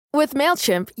With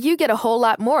MailChimp, you get a whole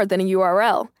lot more than a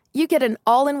URL. You get an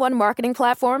all-in-one marketing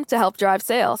platform to help drive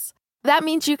sales. That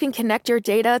means you can connect your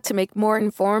data to make more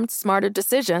informed, smarter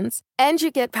decisions, and you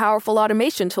get powerful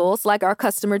automation tools like our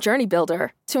Customer Journey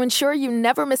Builder to ensure you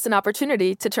never miss an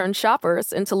opportunity to turn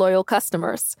shoppers into loyal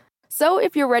customers. So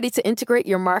if you're ready to integrate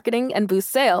your marketing and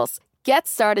boost sales, get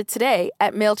started today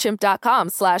at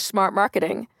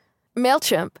MailChimp.com/smartmarketing.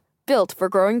 MailChimp, built for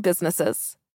growing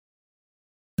businesses.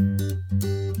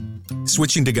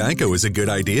 Switching to Geico is a good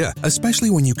idea, especially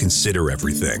when you consider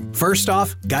everything. First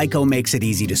off, Geico makes it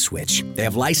easy to switch. They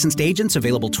have licensed agents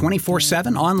available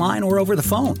 24/7 online or over the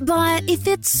phone. But if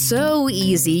it's so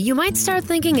easy, you might start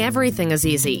thinking everything is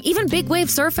easy, even big wave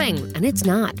surfing. And it's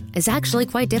not. It's actually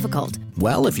quite difficult.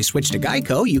 Well, if you switch to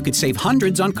Geico, you could save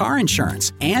hundreds on car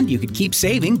insurance. And you could keep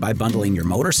saving by bundling your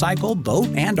motorcycle, boat,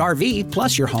 and RV,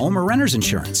 plus your home or renter's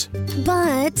insurance.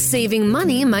 But saving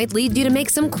money might lead you to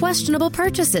make some questionable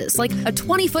purchases, like a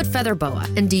 20-foot feather boa.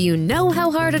 And do you know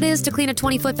how hard it is to clean a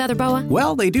 20-foot feather boa?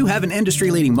 Well, they do have an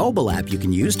industry-leading mobile app you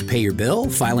can use to pay your bill,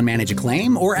 file and manage a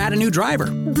claim, or add a new driver.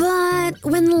 But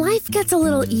when life gets a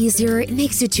little easier, it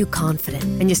makes you too confident,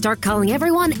 and you start calling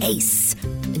everyone Ace.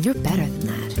 And you're better than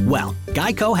that. Well,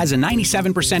 Geico has a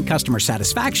 97% customer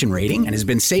satisfaction rating and has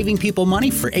been saving people money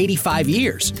for 85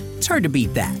 years. It's hard to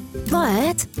beat that.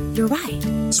 But you're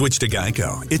right. Switch to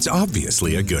Geico. It's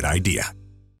obviously a good idea.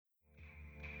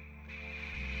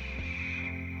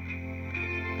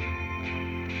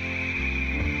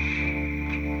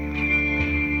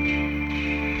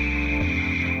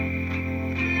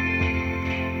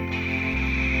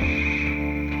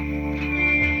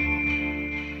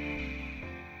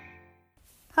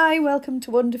 Hi, welcome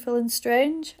to Wonderful and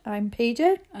Strange. I'm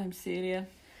PJ. I'm Celia.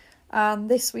 And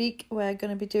this week we're going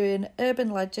to be doing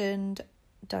Urban Legend,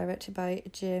 directed by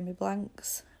Jamie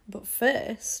Blanks. But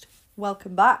first,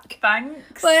 welcome back.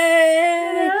 Thanks.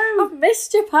 I've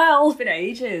missed you, pal. It's been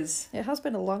ages. It has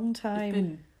been a long time. It's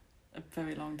been a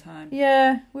very long time.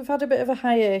 Yeah, we've had a bit of a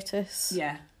hiatus.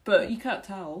 Yeah, but you can't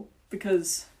tell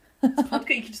because you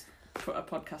can just put a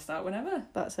podcast out whenever.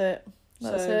 That's it.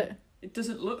 That's So it. It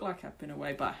doesn't look like I've been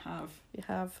away, but I have. You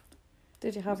have.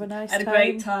 Did you have a nice I had time? a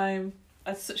great time. I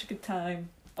had such a good time.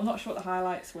 I'm not sure what the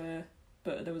highlights were,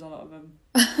 but there was a lot of them.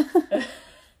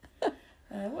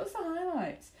 What was the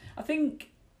highlights? I think...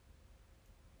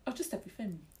 Oh, just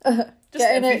everything.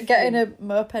 Getting a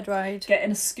moped ride.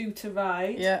 Getting a scooter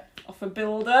ride. Yeah. Off a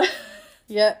builder.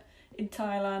 Yeah. In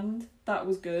Thailand. That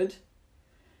was good.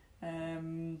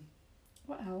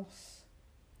 What else?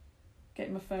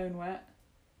 Getting my phone wet.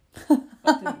 That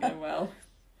didn't go well.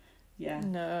 Yeah.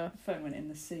 No. My phone went in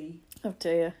the sea. Oh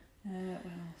dear. What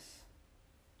else?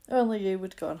 Only you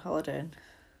would go on holiday and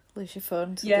lose your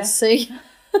phone to Yeah. the sea.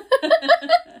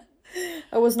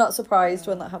 I was not surprised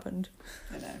when that happened.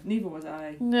 I know. Neither was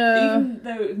I. No. Even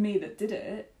though it was me that did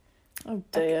it. Oh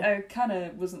dear. I kind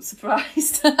of wasn't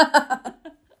surprised. Oh,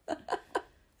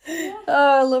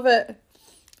 I love it.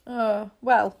 Oh,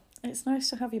 well, it's nice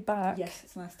to have you back. Yes,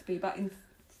 it's nice to be back in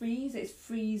freeze. It's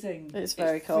freezing. It's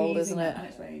very cold, freezing isn't it? And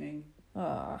it's raining.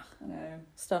 Ah, I know.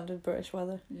 standard British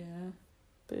weather. Yeah.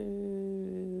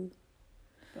 Boo.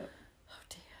 But, oh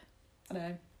dear. I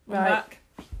know. I'm Right. back.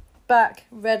 Back,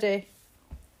 ready.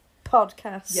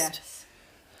 Podcast. Yes.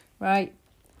 Right.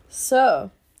 So,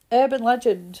 Urban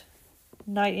Legend,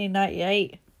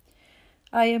 1998.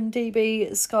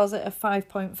 IMDb scores it a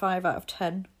 5.5 out of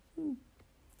 10.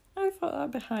 I thought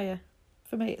that'd be higher.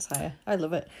 For me, it's higher. I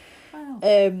love it. Wow.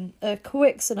 A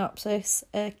quick synopsis.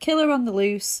 A killer on the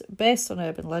loose, based on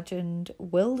urban legend.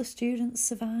 Will the students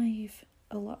survive?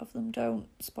 A lot of them don't.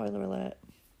 Spoiler alert.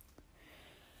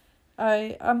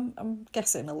 I'm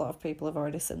guessing a lot of people have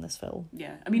already seen this film.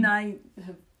 Yeah. I mean, I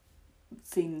have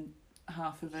seen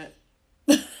half of it.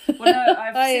 Well, no,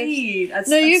 I've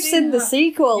seen the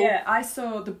sequel. Yeah, I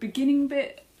saw the beginning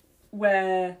bit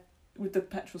where with the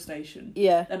petrol station.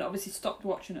 Yeah. And obviously stopped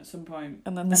watching at some point.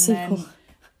 And then the sequel. Then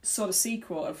saw the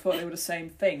sequel and thought they were the same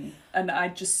thing. And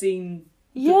I'd just seen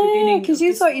the Yeah, beginning. because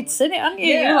you thought you'd seen it, hadn't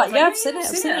you? Yeah, You're I like, was I've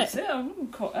seen it. I'm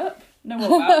caught up. No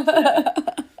more about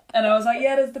it. And I was like,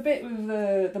 yeah, there's the bit with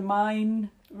the mine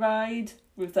ride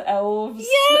with the elves. Yeah,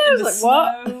 I in was the like,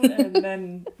 snow. what? And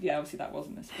then, yeah, obviously that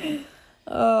wasn't this film.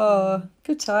 Oh,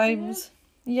 good times.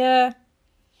 Yeah.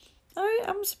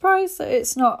 I'm surprised that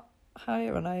it's not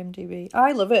higher on IMDb.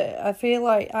 I love it. I feel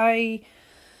like I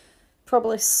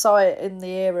probably saw it in the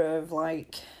era of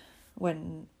like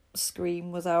when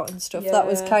Scream was out and stuff. That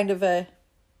was kind of a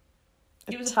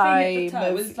It was time a thing at the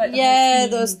time. It was like the yeah, whole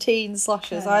teen those teen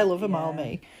slashers. kind I of, love them all, yeah.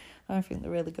 me. I think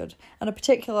they're really good. And I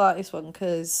particularly like this one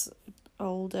because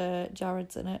old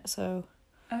Jared's in it, so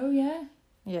Oh, yeah.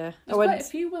 Yeah. There's quite a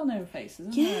few well-known faces,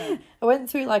 isn't there? I went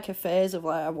through like a phase of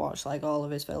like I watched like all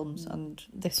of his films, and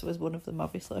this was one of them,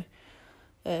 obviously.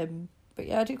 But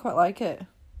yeah, I do quite like it.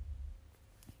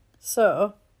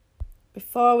 So,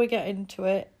 before we get into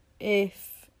it,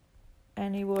 if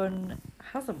anyone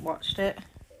hasn't watched it,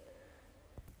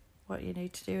 what you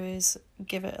need to do is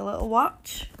give it a little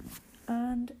watch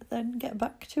and then get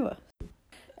back to us.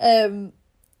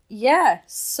 Yeah,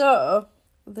 so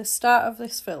the start of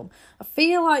this film. I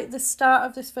feel like the start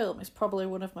of this film is probably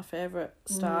one of my favourite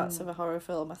starts of a horror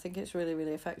film. I think it's really,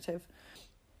 really effective.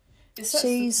 It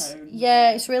sets the tone.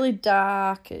 Yeah, it's really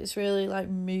dark, it's really like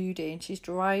moody, and she's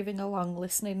driving along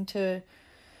listening to,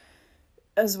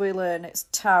 as we learn, it's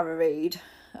Tara Reid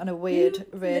and a weird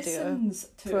radio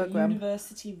program.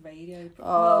 University radio.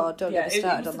 Don't get me started on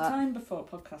that. It was the time before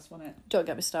podcast, wasn't it? Don't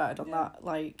get me started on that.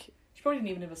 Like, she probably didn't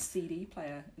even have a CD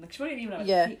player. Like, she probably didn't even have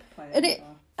a tape player.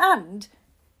 And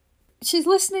she's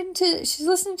listening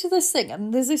to this thing,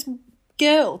 and there's this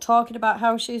girl talking about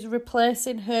how she's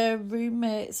replacing her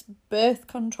roommate's birth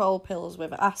control pills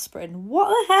with aspirin. What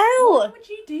the hell? Why would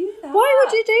you do that? Why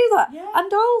would you do that? Yeah.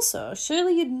 And also,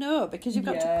 surely you'd know, because you've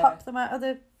got to pop them out of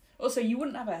the... Also, you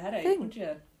wouldn't have a headache, would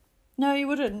you? No, you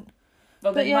wouldn't.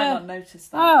 Well, then you might not notice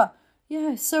that. Ah,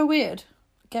 yeah, it's so weird.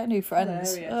 Get new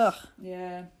friends. Hilarious. Ugh.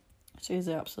 Yeah. She's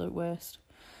the absolute worst.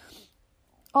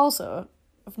 Also,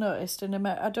 I've noticed in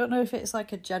America, I don't know if it's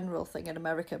like a general thing in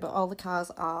America, but all the cars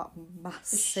are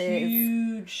massive. They're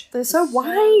huge. They're so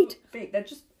wide. Big. They're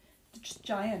just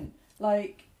giant.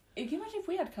 Like, can you imagine if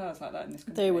we had cars like that in this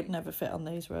country? They would never fit on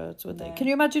these roads, would they? No. Can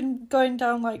you imagine going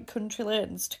down like country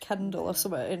lanes to Kendal or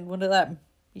something in one of them?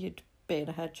 You'd be in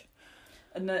a hedge.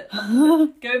 And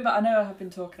going back, I know I have been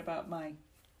talking about my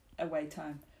away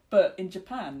time, but in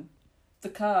Japan, the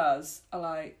cars are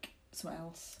like something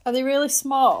else. Are they really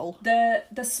small? They're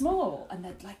small and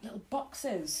they're like little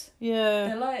boxes. Yeah.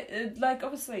 They're like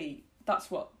obviously that's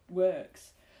what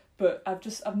works, but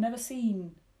I've never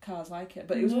seen cars like it.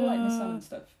 But it was all like Nissan and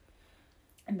stuff,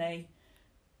 and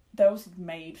they're also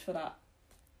made for that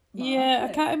market. Yeah,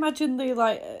 I can't imagine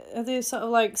are they sort of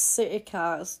like city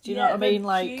cars? Do you know what I mean?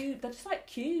 Like, they're just like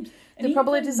cubes. And they're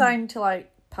probably designed to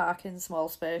like park in small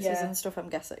spaces and stuff, I'm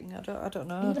guessing. I don't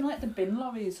know. Even like the bin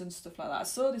lorries and stuff like that. I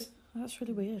saw this. That's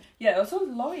really weird. Yeah, I saw a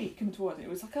lorry coming towards it. It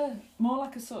was like more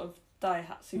like a sort of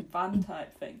Daihatsu van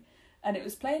type thing, and it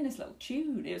was playing this little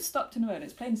tune. It was stopped in the road and it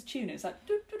was playing this tune. It was like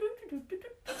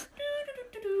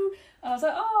and I was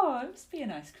like, oh, it must be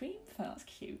an ice cream van. That's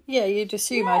cute. Yeah, you'd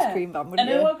assume ice cream van, wouldn't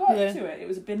you? And you? then when I got to it, it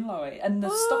was a bin lorry, and the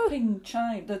stopping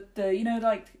chime, the you know,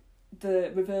 like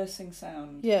the reversing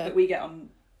sound that we get on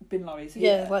bin lorries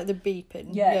here. Yeah, like the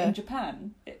beeping. Yeah, in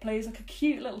Japan, it plays like a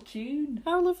cute little tune.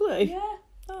 How lovely. Yeah.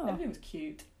 Oh. Everything was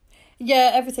cute.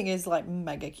 Yeah, everything is like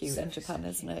mega cute in Japan,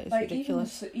 isn't it? It's like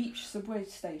ridiculous. Even each subway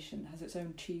station has its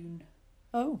own tune.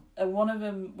 Oh. And one of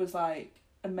them was like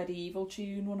a medieval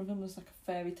tune, one of them was like a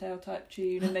fairy tale type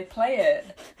tune, and they play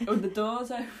it with the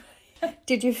doors open.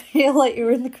 Did you feel like you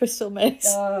were in the Crystal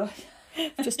Maze?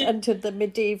 Just entered the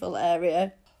medieval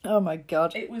area. Oh my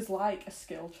god. It was like a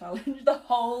skill challenge the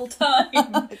whole time.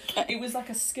 Okay. It was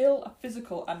like a skill, a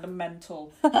physical and a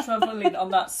mental, travelling on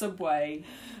that subway.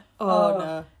 Oh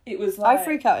no. It was like... I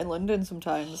freak out in London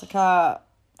sometimes. I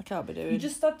can't be doing... You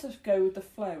just had to go with the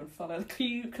flow and follow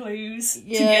the clues to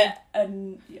get...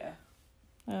 And yeah.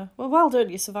 Well done,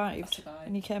 you survived. I survived.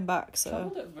 And you came back, so...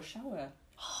 Travelled at rush hour.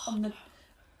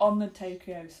 on the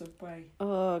Tokyo subway.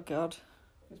 Oh god.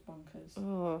 It was bonkers.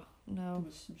 Oh no. There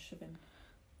was some shoving.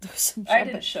 I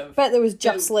didn't shove. Bet there was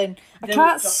jostling. I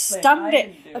can't stand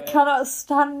it. I cannot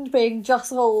stand being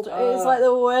jostled. It's like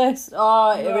the worst.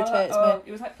 Oh, it irritates me.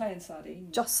 It was like playing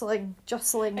sardines. Jostling,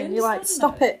 and you're like,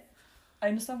 stop it. I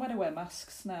understand why they wear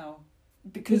masks now.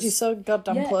 Because you're so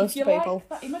goddamn close to people.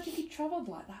 Like that, imagine if you travelled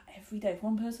like that every day. If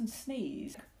one person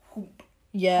sneezed, whoop.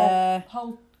 Yeah.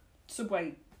 Whole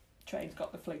subway train's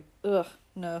got the flu. Ugh,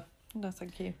 no,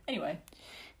 thank you. Anyway.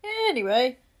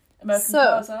 American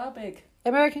cars are big.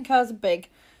 American cars are big.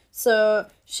 So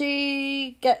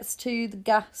she gets to the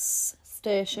gas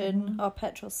station or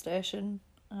petrol station,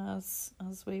 as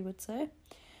we would say.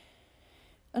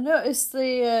 I noticed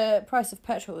the price of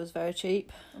petrol was very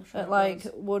cheap, at like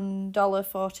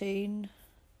 $1.14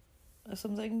 or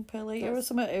something per litre or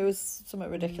something. It was something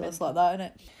ridiculous like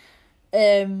that,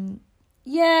 innit?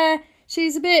 Yeah,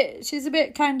 she's a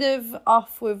bit kind of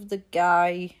off with the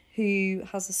guy who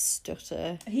has a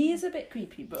stutter. He is a bit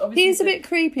creepy, but obviously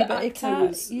but he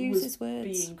can't use his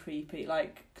words. Being creepy,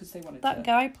 like, because they wanted that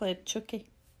guy played Chucky.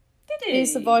 Did he?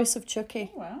 He's the voice of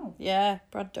Chucky. Oh, wow. Yeah,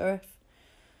 Brad Dourif.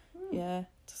 Yeah,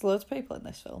 there's loads of people in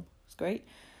this film. It's great.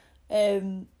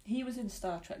 He was in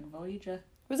Star Trek Voyager.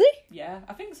 Was he? Yeah,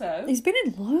 I think so. He's been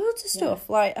in loads of stuff.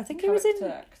 Like I think he was in.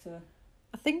 Actor.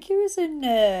 I think he was in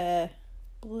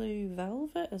Blue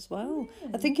Velvet as well.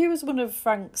 I think he was one of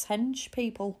Frank's hench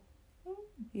people.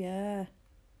 Yeah,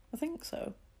 I think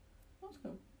so. That's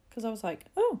cool. Because I was like,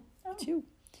 oh, it's you.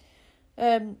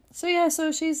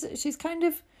 So she's kind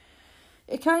of.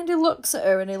 He kind of looks at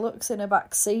her and he looks in her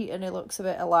back seat and he looks a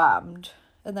bit alarmed,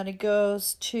 and then he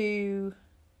goes to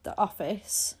the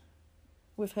office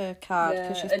with her card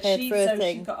because she's paid for her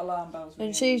thing. She's got alarm bells.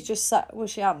 And she's just sat. Well,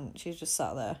 she hadn't. She's just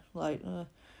sat there like. Oh,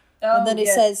 and then he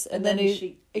says, and then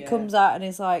he yeah. comes out and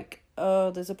he's like,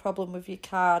 "Oh, there's a problem with your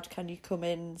card. Can you come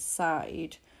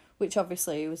inside?" Which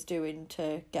obviously he was doing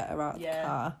to get her out of the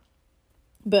car.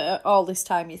 But all this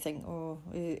time you think, "Oh,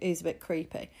 he's a bit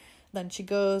creepy." Then she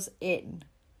goes in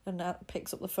and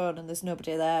picks up the phone and there's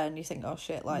nobody there, and you think, "Oh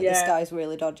shit! Like this guy's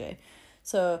really dodgy."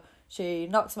 So she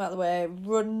knocks him out of the way,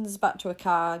 runs back to her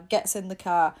car, gets in the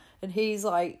car, and he's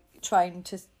like trying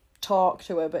to talk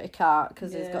to her, but he can't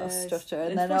because he's got a stutter.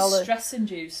 And then all the stress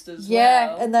induced as well.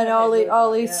 Yeah, and then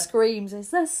all he screams is,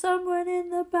 "There's someone in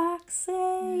the back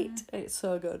seat." It's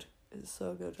so good. It's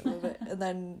so good. I love it. And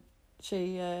then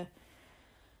she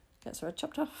gets her head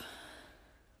chopped off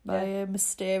by a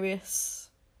mysterious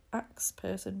axe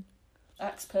person.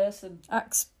 Axe person.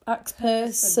 Axe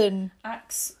person.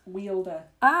 Axe wielder.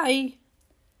 I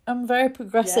am very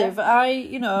progressive. I,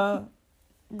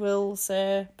 will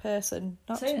say person,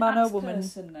 not man or woman.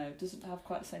 Person, though, doesn't have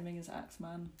quite the same thing as axe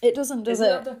man. It doesn't, does it?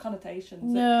 it? Other connotations.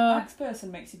 No. Axe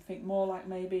person makes you think more like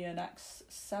maybe an axe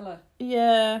seller.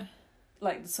 Yeah.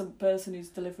 Like some person who's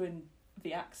delivering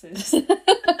the axes.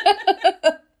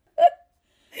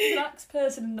 An axe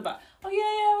person in the back. Oh yeah,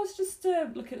 I was just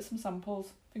looking at some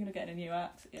samples, thinking of getting a new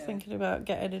axe. Yeah. Thinking about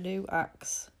getting a new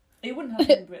axe. It wouldn't have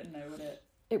been Britain though, would it?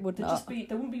 It would not.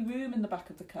 There wouldn't be room in the back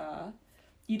of the car.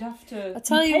 You'd have to. I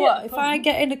tell you what, if I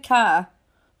get in a car,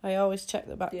 I always check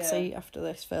the back seat after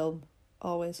this film.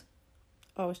 Always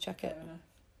check it.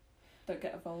 Don't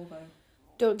get a Volvo.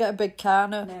 Don't get a big car,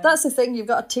 no. That's the thing, you've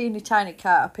got a teeny tiny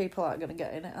car, people aren't going to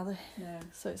get in it, are they? No.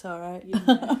 So it's alright. They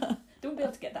wouldn't be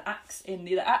able to get the axe in.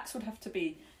 The axe would have to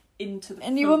be into the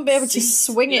and you wouldn't be able seat. to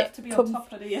swing it. Have to be on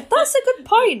top of the, That's a good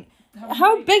point.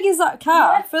 How big is that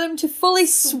car for them to fully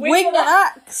swing an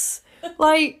axe?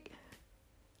 Like,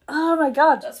 oh my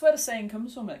god. That's where the saying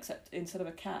comes from, except instead of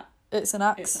a cat, it's an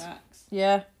axe. It's an axe.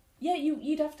 Yeah. Yeah,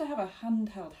 you'd have to have a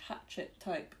handheld hatchet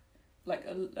type. Like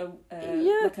one but of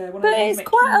it's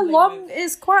quite a long.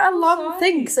 It's quite a long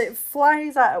thing because it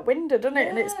flies out a window, doesn't it?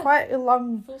 And it's quite a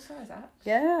long. Full size axe.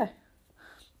 Yeah,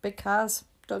 big cars.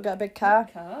 Don't get a big car.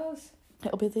 Big cars.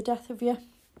 It'll be the death of you.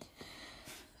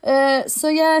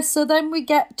 So then we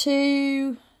get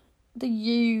to the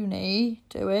uni,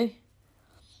 do we?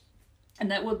 And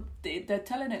they're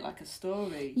telling it like a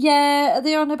story. Yeah,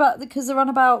 they're on about like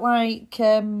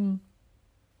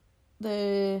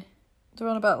They're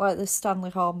on about like the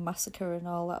Stanley Hall massacre and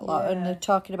all that lot, and they're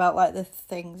talking about like the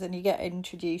things, and you get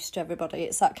introduced to everybody.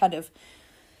 It's that kind of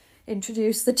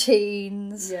introduce the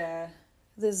teens. Yeah.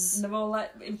 And they're all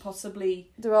like impossibly.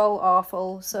 They're all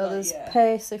awful. So there's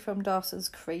Pacey from Dawson's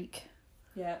Creek.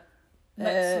 Yeah.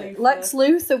 Lex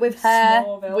Luthor with hair,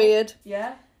 Smallville. weird.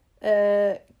 Yeah.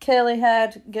 Curly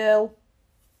haired girl.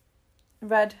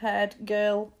 Red haired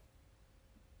girl.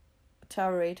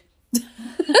 Tara Reid.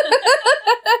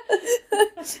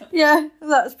 Yeah,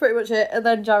 that's pretty much it. And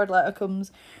then Jared Leto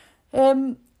comes.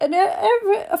 And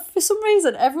for some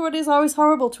reason, everyone is always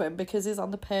horrible to him because he's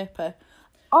on the paper.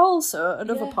 Also,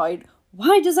 another point,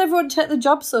 why does everyone take the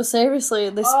job so seriously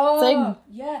in this thing?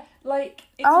 Yeah, like,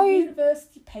 it's a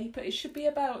university paper. It should be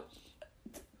about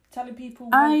telling people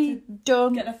to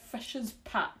get a freshers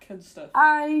pack and stuff.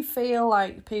 I feel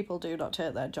like people do not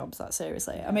take their jobs that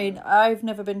seriously. Yeah. I mean, I've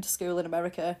never been to school in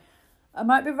America. I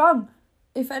might be wrong.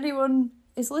 If anyone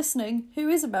is listening who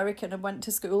is American and went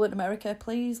to school in America,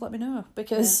 please let me know,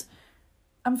 because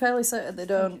I'm fairly certain they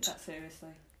don't. Take that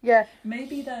seriously. Yeah.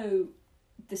 Maybe, though,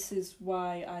 this is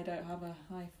why I don't have a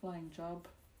high-flying job,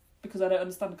 because I don't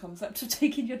understand the concept of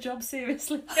taking your job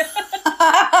seriously.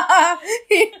 Yeah.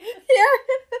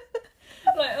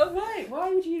 Like, oh right,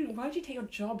 why would you take your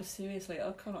job seriously?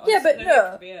 Oh, come on. Yeah, but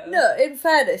no. In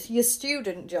fairness, your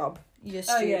student job,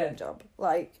 job,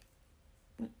 like,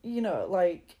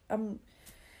 like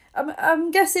I'm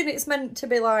guessing it's meant to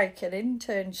be like an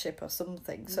internship or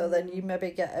something. So then you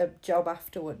maybe get a job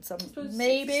afterwards.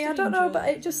 Maybe I don't know, but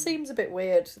it just seems a bit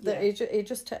weird that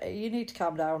you need to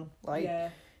calm down. Like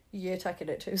you're taking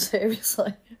it too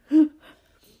seriously.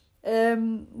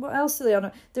 What else are they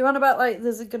on? They're on about like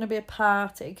there's going to be a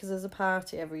party because there's a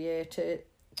party every year to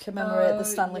commemorate the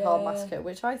Stanley Hall yeah. massacre,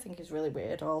 which I think is really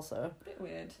weird. Also, Bit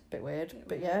weird. bit weird, Bit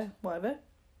but weird. yeah, whatever.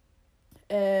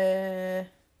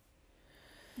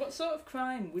 What sort of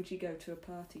crime would you go to a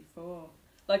party for?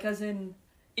 Like, as in,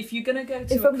 if you're gonna go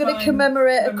to If a I'm going to crime-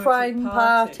 commemorate a commemorative crime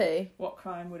party, what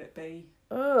crime would it be?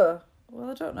 oh, well,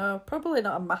 I don't know. Probably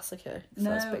not a massacre. 'Cause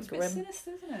No, that's a bit it's a bit grim.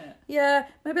 sinister, isn't it? Yeah,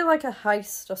 maybe like a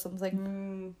heist or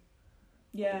something.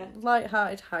 Yeah.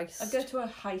 Light-hearted heist. I'd go to a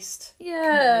heist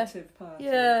Yeah, commemorative party.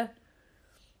 yeah,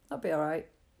 that'd be all right.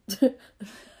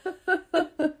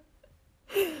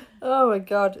 Oh my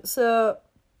god! So,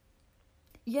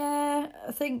 yeah,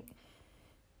 I think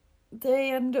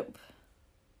they end up,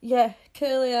 yeah,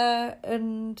 curly hair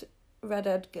and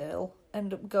redhead girl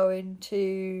end up going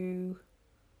to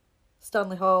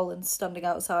Stanley Hall and standing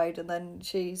outside, and then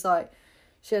she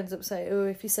ends up saying, "Oh,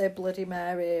 if you say Bloody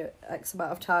Mary X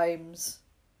amount of times,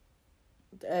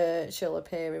 she'll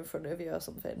appear in front of you," or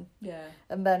something. Yeah.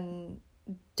 And then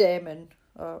Damon,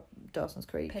 or Dawson's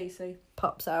Creek, Pacey.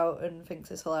 pops out and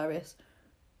thinks it's hilarious.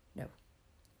 No,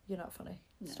 you're not funny.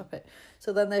 No. Stop it.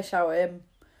 So then they shout at him.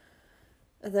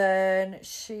 Then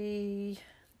she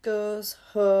goes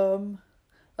home.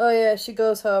 Oh yeah, she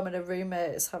goes home and her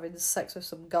roommate's having sex with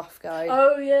some goth guy.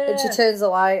 Oh, yeah. And she turns the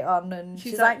light on and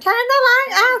she's like, "Turn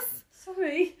the light off!"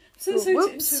 Sorry. So Oh, sorry to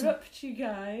whoops. interrupt you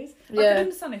guys. I Yeah. could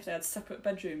understand if they had separate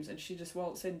bedrooms and she just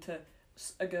waltzed into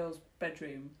a girl's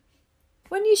bedroom.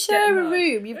 When you share a mad.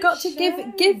 room, you've When got to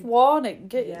sharing. give warning.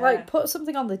 Yeah. Like, put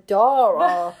something on the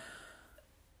door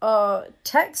or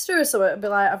text her or something and be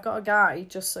like, "I've got a guy,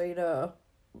 just so you know."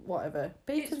 Whatever.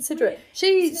 Be It's considerate. weird.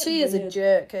 She Isn't it is a weird?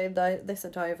 jerk in this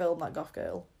entire film, that goth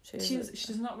girl.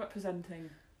 She's not representing.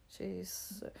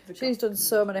 She's the she's goth done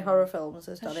so many community. horror films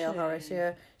as Has Danielle she? Harris.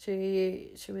 Yeah,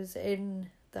 she was in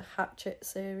the Hatchet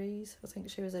series. I think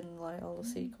she was in like all the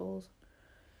sequels.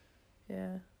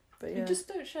 Yeah, but You yeah, just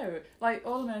don't share. Like,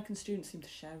 all American students seem to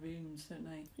share rooms, don't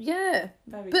they? yeah.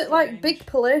 Very But like strange. big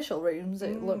palatial rooms,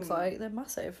 it looks Mm. like they're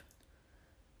massive.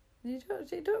 You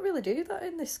don't really do that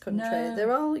in this country.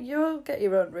 No. You'll get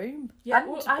your own room Yeah, and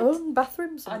well, own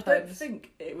bathroom sometimes. I don't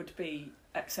think it would be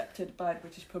accepted by the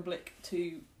British public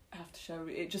to have to show.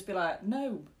 It'd just be like,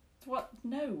 no. What?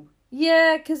 No.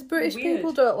 Yeah, because British Weird.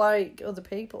 people don't like other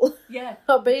people. Yeah.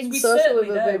 Not being We social certainly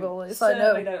with other don't. people. It's like,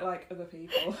 no. Certainly don't like other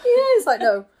people. Yeah, it's like,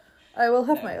 no. I will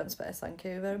have No. my own space, thank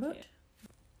you very much. Yeah.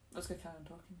 Let's go carry on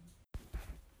talking.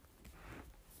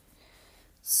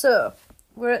 So,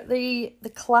 we're at the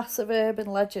class of urban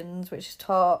legends, which is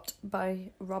taught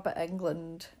by Robert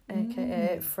Englund,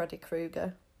 aka Freddy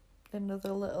Krueger.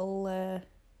 Another little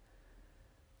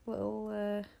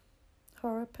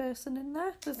horror person in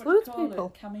there. There's What do you loads of call people.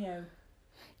 it? Cameo.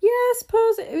 Yeah, I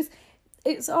suppose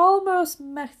it's almost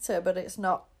meta, but it's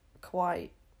not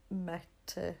quite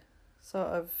meta. Sort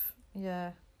of,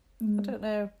 yeah. I don't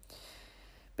know.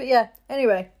 But yeah,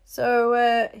 anyway,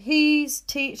 so he's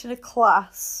teaching a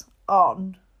class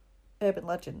on urban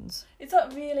legends. Is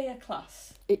that really a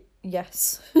class?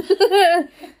 Yes.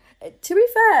 To be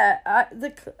fair,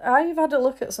 I've had a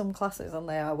look at some classes and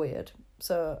they are weird.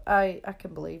 So I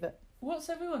can believe it. What's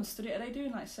everyone studying? Are they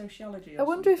doing like sociology? Or I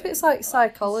wonder if something? it's like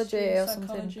psychology history, or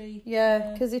psychology? something.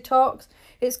 Yeah, because he talks.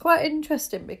 It's quite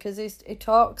interesting because he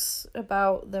talks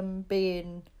about them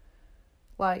being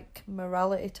like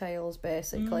morality tales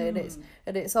basically, and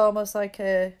it's almost like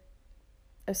a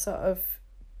sort of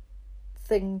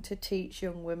thing to teach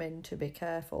young women to be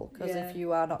careful, because if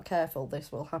you are not careful,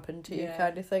 this will happen to you,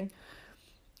 kind of thing,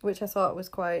 which I thought was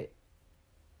quite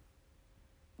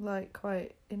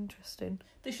interesting.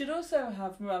 They should also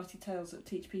have morality tales that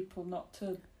teach people not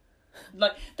to,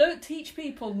 like, don't teach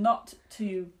people not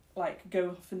to, like, go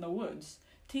off in the woods.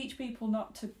 Teach people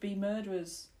not to be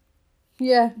murderers.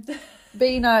 Yeah,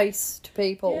 be nice to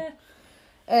people.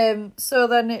 Yeah. So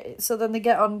then they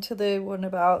get on to the one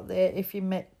about if you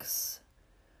mix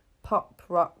pop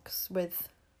rocks with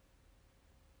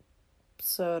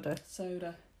soda,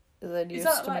 then your Is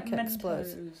that stomach like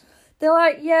explodes. Mentos? They're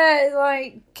like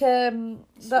that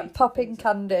Sweet popping things that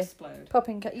candy.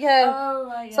 explode. Yeah. Oh,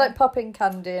 right, It's yeah. like popping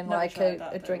candy and Never like tried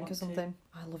that, a don't drink or want to. something.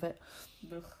 I love it.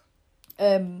 Ugh.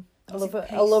 I Was love it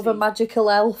it. I love a pasty? magical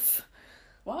elf.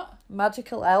 What?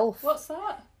 Magical elf. What's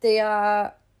that? They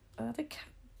are they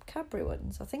Cadbury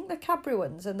ones? I think they're Cadbury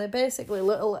ones, and they're basically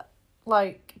little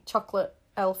like chocolate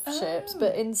elf shapes,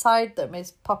 but inside them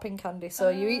is popping candy. So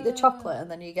you eat the chocolate and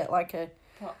then you get like a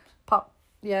pop.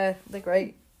 Yeah, they're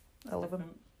great. I love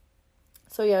them.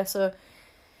 So yeah, so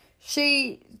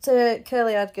the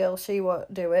curly-haired girl, she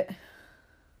won't do it.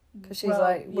 Because she's Well,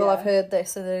 like, well, yeah. I've heard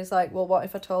this. And then he's like, well, what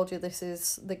if I told you this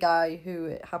is the guy who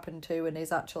it happened to and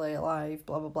he's actually alive,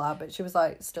 blah, blah, blah. But she was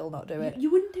like, still not do it. You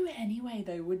wouldn't do it anyway,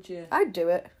 though, would you? I'd do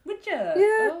it. Would you?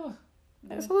 Yeah. Oh,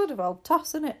 no. It's a load of old toss,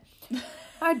 isn't it?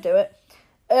 I'd do it.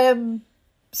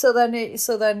 So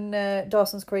then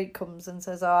Dawson's Creek comes and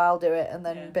says, oh, I'll do it. And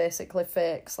then Yeah. basically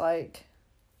fakes, like,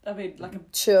 I mean, like a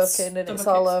choking and it's stomach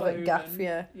all over explosion. Gaff,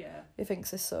 yeah. Yeah. He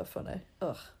thinks it's so funny.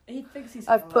 Ugh. He thinks he's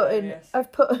I've put in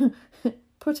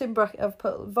bracket. I've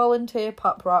put volunteer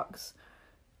pop rocks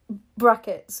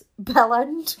brackets bell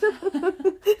end.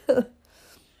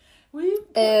 We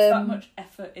put that much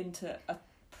effort into a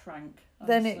prank.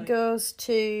 Then honestly. it goes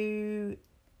to,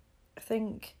 I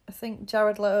think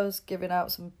Jared Leto's giving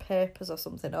out some papers or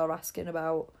something, or asking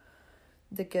about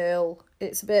the girl.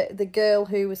 It's a bit the girl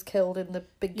who was killed in the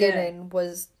beginning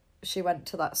she went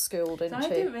to that school, didn't So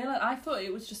she? I didn't realise. I thought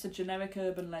it was just a generic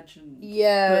urban legend.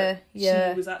 Yeah, but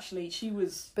yeah. She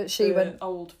was But she the went-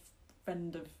 old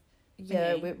friend of.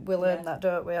 Yeah, thingy. we learn Yeah. that,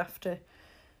 don't we, after?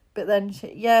 But then,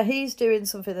 he's doing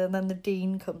something, and then the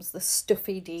dean comes, the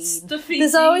stuffy dean. Stuffy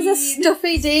There's always a Dean.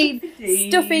 stuffy dean.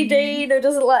 Stuffy dean who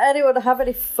doesn't let anyone have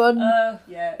any fun.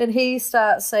 Yeah. And he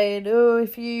starts saying, oh,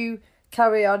 if you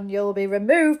carry on, you'll be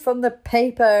removed from the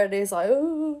paper. And he's like,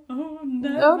 oh, Oh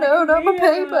no, no, not my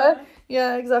career. paper.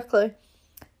 Yeah, exactly.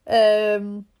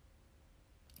 And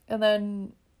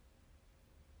then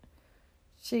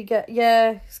she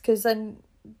because then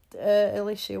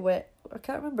Alicia Witt, I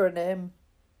can't remember her name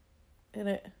in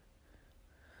it.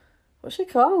 What's she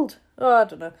called? Oh, I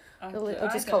don't know. I'll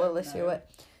just call her Alicia Witt.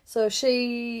 So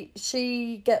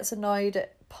she gets annoyed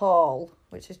at Paul,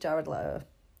 which is Jared Leto,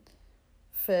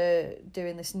 for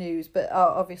doing this news, but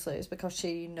obviously it's because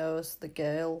she knows the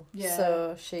girl. Yeah.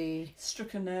 So she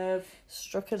Struck a nerve.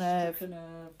 struck a nerve. Struck a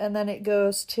nerve. And then it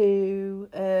goes to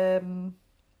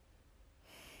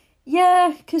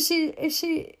because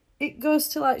it goes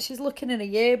to like she's looking in a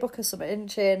yearbook or something, isn't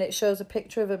she? And it shows a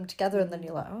picture of them together, and then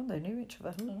you're like, oh, they knew each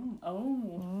other.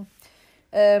 Oh.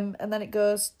 And then it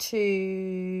goes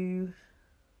to,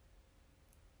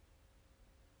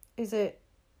 is it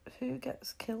who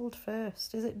gets killed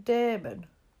first? Is it Damon?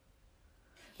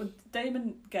 Well,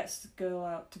 Damon gets the girl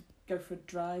out to go for a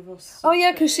drive or something. Oh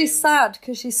yeah, because she's sad.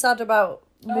 Because she's sad about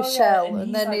Michelle, and and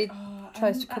he's then like, he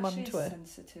tries to come I'm onto actually a her.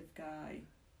 sensitive guy.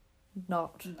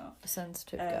 Not Not. a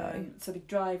sensitive guy. So they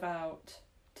drive out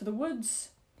to the woods,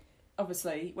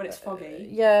 obviously, when it's foggy.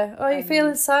 Yeah. Oh, you're and-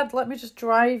 feeling sad? Let me just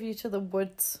drive you to the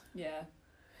woods. Yeah.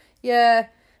 Yeah.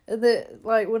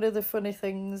 One of the funny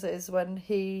things is when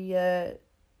he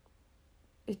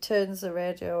turns the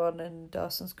radio on and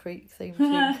Dawson's Creek theme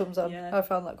tune comes on. Yeah. I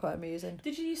found that quite amusing.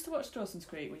 Did you used to watch Dawson's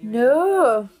Creek when you were younger?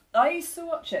 No. I used to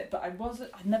watch it, but I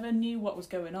never knew what was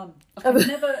going on. Like, I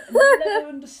never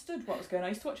understood what was going on. I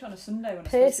used to watch it on a Sunday when I was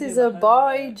supposed to Pacey's do a my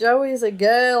boy, homework. Joey's a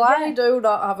girl. I Yeah. do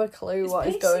not have a clue what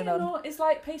is Pacey going on. Is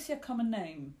like Pacey a common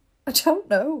name? I don't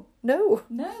know. No.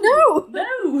 No. No.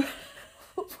 No.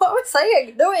 What am I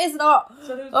saying? No, it is not.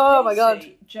 So there was Oh my God.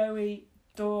 Pacey, Joey,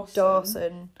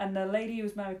 Dawson. and the lady who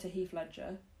was married to Heath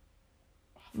Ledger.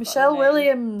 Michelle her name.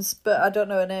 Williams, but I don't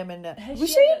know her name in it. Has Was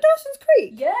she she in ever- Dawson's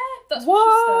Creek? Yeah, that's What?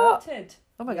 what she started.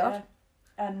 Oh my God.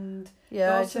 And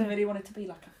Yeah, I Dawson don't- really wanted to be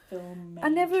like a film major.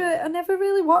 I never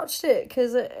really watched it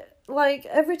because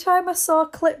every time I saw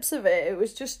clips of it, it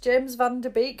was just James Van Der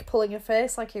Beek pulling a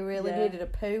face like he really Yeah. needed a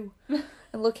poo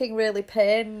and looking really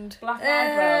pained. Black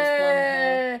eyebrows, blonde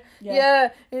hair. Yeah,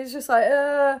 it was just like,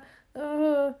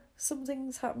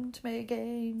 something's happened to me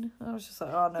again. I was just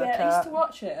like, oh no, I Yeah, I can't used to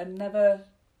watch it and never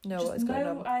know just what is going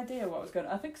no on. idea what was going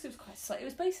on. I think 'cause it was quite. It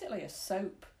was basically a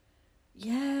soap.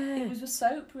 Yeah, It was a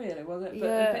soap, really, was it? But a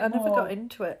yeah, bit I never more got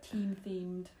into it. teen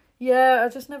themed. Yeah, I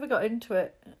just never got into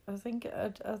it. I think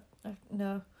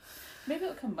no. Maybe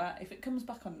it'll come back if it comes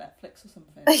back on Netflix or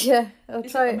something. Yeah, I'll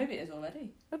Is try. it, or maybe it is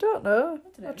already. I don't know. I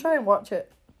don't know. I'll try and watch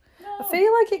it. No, I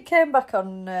feel like it came back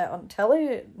on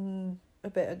telly a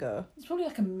bit ago. there's probably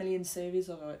like a million series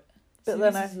of it. But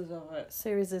then Series of it.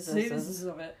 Series is. Series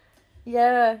of it.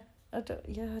 Yeah, I don't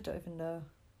even know.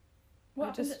 What I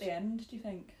happens just- at the end? Do you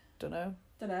think? Don't know.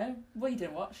 Don't know. Well, you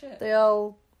didn't watch it. They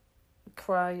all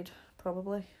cried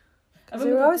probably. I 'Cause they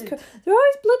remember were always they did. they were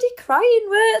always bloody crying,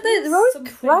 weren't they? They were always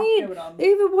Something crying. going on.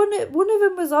 Even one of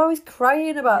them was always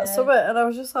crying about Yeah. something, and I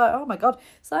was just like, oh my God,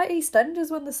 it's like EastEnders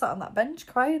when they sat on that bench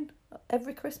crying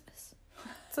every Christmas.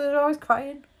 So they're always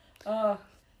crying. Oh,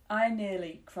 I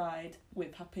nearly cried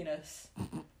with happiness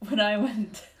when I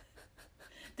went.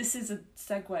 This is a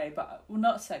segue, but well,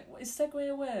 not segue. Is segue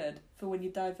a word for when you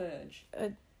diverge?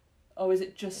 Or is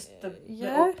it just the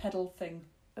yeah. little pedal thing?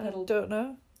 I Pedal don't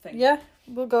know. thing. Yeah,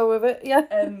 we'll go with it. Yeah.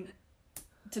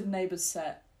 to the Neighbours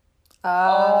set.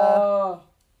 Ah.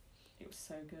 It was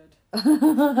so good.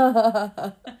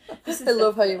 I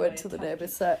love how you went to the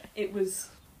Neighbours set. It was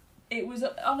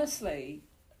honestly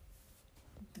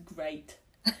great.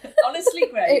 Honestly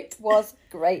great. It was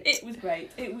great. It was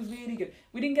great. It was really good.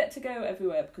 We didn't get to go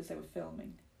everywhere because they were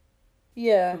filming.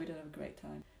 Yeah. But we did have a great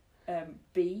time.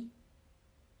 Bea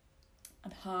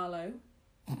and Harlow.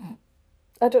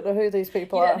 I don't know who these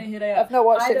people You are. don't know who they are. I've not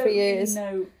watched it for years. I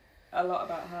don't really know a lot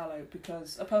about Harlow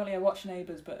because apparently I watched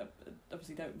Neighbours, but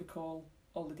obviously don't recall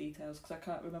all the details because I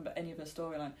can't remember any of her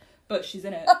storyline. But she's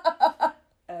in it.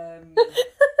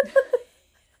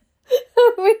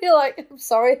 We're like, I'm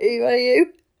sorry, who are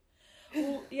you?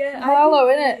 Well, yeah, Harlow,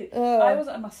 innit? innit? I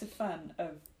wasn't a massive fan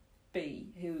of Bea,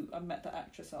 who I met the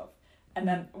actress of. And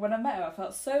then when I met her, I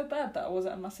felt so bad that I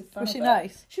wasn't a massive fan of her. Was she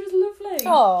nice? She was lovely.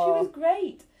 Aww. She was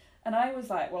great. And I was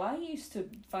like, well, I used to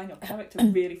find your character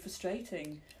really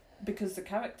frustrating because the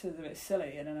character's a bit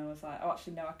silly. And then I was like, oh,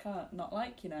 actually, no, I can't not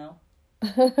like you now.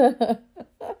 So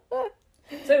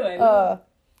anyway,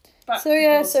 back to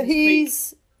Dawson's Creek.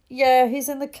 He's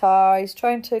in the car, he's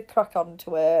trying to crack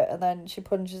onto her, and then she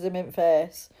punches him in the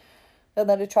face. And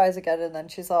then he tries again, and then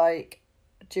she's like,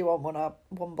 do you want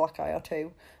one black eye or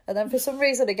two? And then for some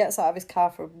reason he gets out of his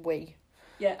car for a wee.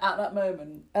 Yeah, at that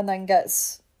moment. And then he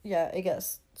gets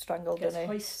strangled, Gets doesn't he?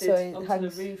 hoisted So he onto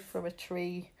hangs the roof. from a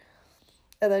tree.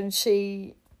 And then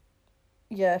she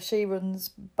runs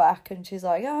back and she's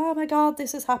like, oh my god,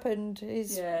 this has happened.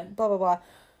 He's blah, blah, blah.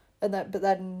 But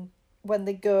then when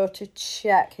they go to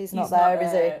check, he's not there,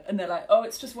 is he? And they're like, oh,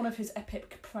 it's just one of his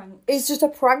epic pranks. He's just a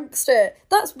prankster.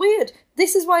 That's weird.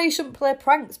 This is why you shouldn't play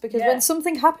pranks, because when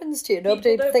something happens to you,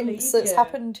 nobody thinks it's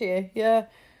happened to you. Yeah.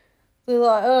 They're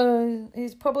like, oh,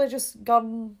 he's probably just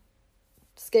gone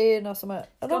skiing or something.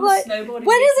 And I'm like, when has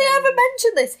he ever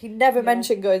mentioned this? He never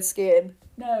mentioned going skiing.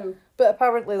 No. But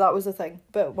apparently that was a thing.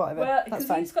 But whatever. Well, that's because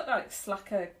fine. he's got that like,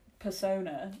 slacker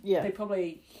persona. Yeah. They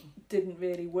probably didn't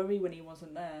really worry when he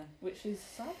wasn't there, which is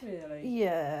sad, really.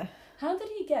 Yeah. How did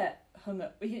he get hung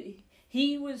up?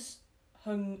 He was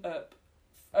hung up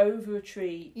over a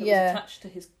tree that was attached to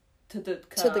the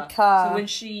car. So when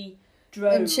she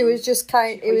drove, and she was just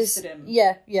him.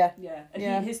 Yeah.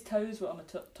 And his toes were on the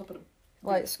top of the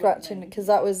like scratching, because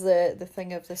that was the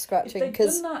thing of the scratching. If they'd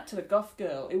done that to the goth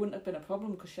girl, it wouldn't have been a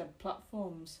problem because she had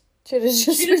platforms. She'd have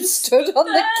just been stood on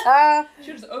the car.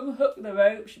 She'd just unhook the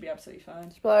rope. She'd be absolutely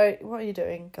fine. She'd be like, "What are you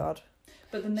doing, God?"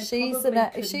 But then she's the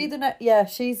next. Is she the next? Yeah,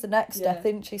 she's the next death,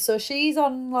 isn't she? So she's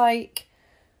on like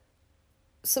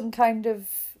some kind of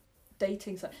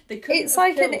dating site. They couldn't. It's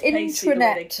like an Pacey intranet. The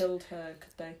way they killed her,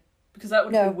 could they? Because that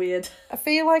would have been weird. I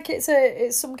feel like it's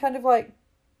some kind of like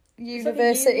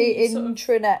university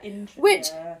intranet, which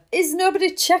is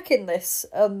nobody checking this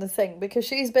on the thing, because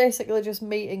she's basically just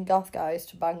meeting goth guys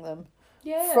to bang them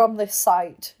from this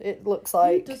site. It looks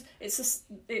like it's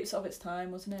of its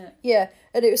time, wasn't it? Yeah,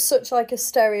 and it was such like a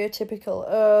stereotypical.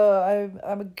 Oh,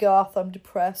 I'm a goth. I'm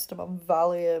depressed. I'm on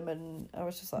Valium, and I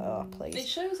was just like, oh, please. It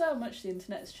shows how much the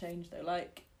internet has changed, though.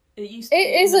 Like it used to.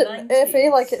 It isn't. I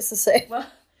feel like it's the same. Well,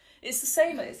 it's the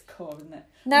same at its core, isn't it?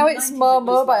 Now it's more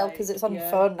mobile because it's on your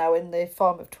phone now in the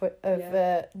form of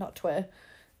not Twitter,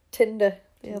 Tinder,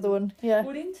 the other one. Yeah.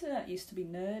 Well, the internet used to be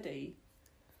nerdy,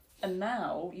 and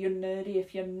now you're nerdy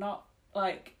if you're not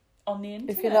like on the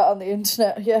internet. If you're not on the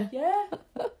internet, yeah. Yeah.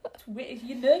 If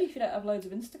you're nerdy if you don't have loads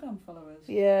of Instagram followers.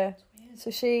 Yeah. So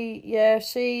she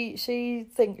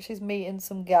thinks she's meeting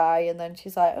some guy, and then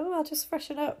she's like, oh, I'll just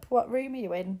freshen up. What room are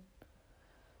you in?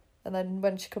 And then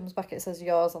when she comes back, it says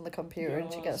yours on the computer,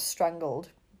 and she gets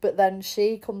strangled. But then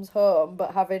she comes home,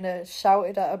 but having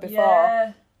shouted at her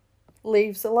before,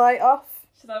 leaves the light off.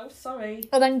 She's like, oh, sorry.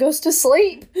 And then goes to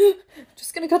sleep.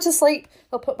 Just going to go to sleep.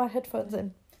 I'll put my headphones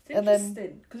in. It's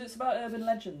interesting, because it's about urban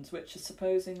legends, which are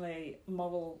supposedly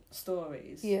moral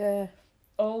stories. Yeah.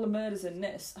 All the murders in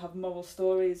this have moral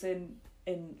stories in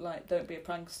like, don't be a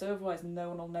prankster, otherwise no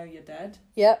one will know you're dead.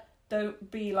 Yep.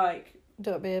 Don't be like...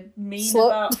 Don't be a mean slut.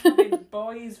 About having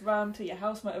boys round to your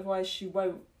housemate, otherwise she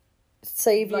won't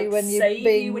save you when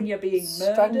you're being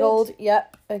strangled. Murdered.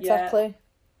 Yep, exactly.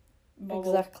 Yeah.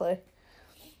 Exactly.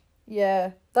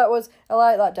 Yeah, I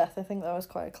like that death. I think that was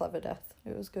quite a clever death.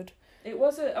 It was good. It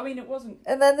wasn't.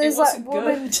 And then there's that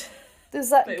woman. Good.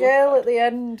 There's that girl at the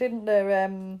end, isn't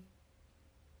there?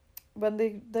 When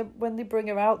they bring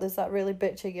her out, there's that really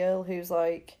bitchy girl who's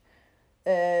like,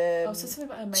 so something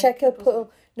about her makeup, check her pulse.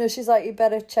 No, she's like, you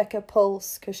better check her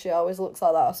pulse because she always looks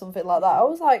like that or something like that. I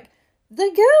was like, the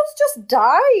girl's just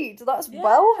died. That's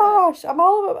well harsh. I'm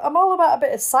all about a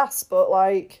bit of sass, but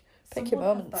like, Pick your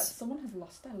moments. Someone has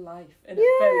lost their life in a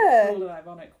very cruel and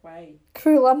ironic way.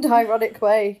 Cruel and ironic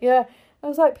way, yeah. I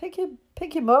was like, pick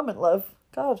your moment, love.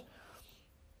 God.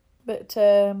 But,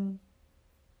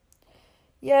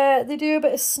 yeah, they do a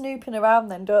bit of snooping around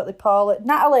then, don't they, Paul?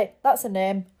 Natalie, that's a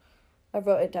name. I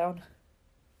wrote it down.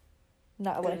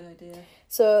 Natalie. Good idea.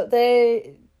 So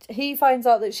he finds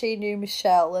out that she knew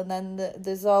Michelle, and then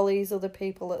there's all these other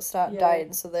people that start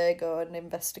dying, so they go and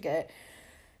investigate.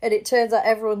 And it turns out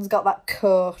everyone's got that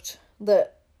coat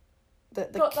that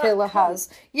the killer has.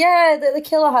 Yeah, that the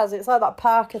killer has. It's like that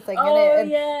Parker thing, isn't it?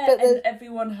 And, and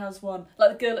everyone has one.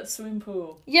 Like the girl at the swimming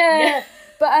pool. Yeah.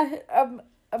 But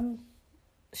I'm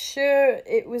sure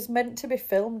it was meant to be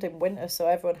filmed in winter, so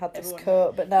everyone had this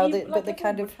coat. But now they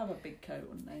kind of would have a big coat,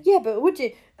 wouldn't they? Yeah, but would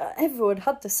you? Everyone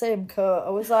had the same coat.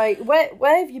 I was like,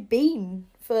 where have you been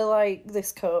for like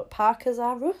this coat? Parker's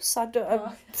R Us. I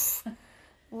don't.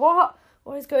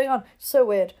 What is going on? So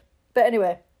weird. But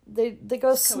anyway, they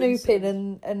go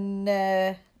snooping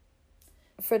and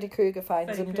Freddy Krueger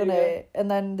finds him, doesn't he? And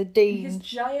then the dean. His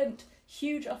giant,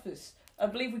 huge office. I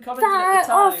believe we commented at That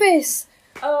the time. office.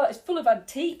 Oh, it's full of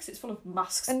antiques. It's full of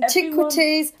masks.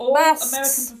 Antiquities, all masks,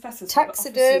 American professors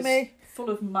taxidermy. have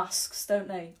full of masks, don't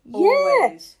they? Yeah.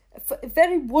 Always.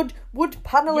 Very wood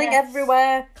panelling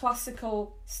everywhere.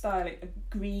 Classical style, like a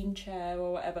green chair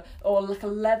or whatever, or like a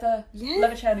leather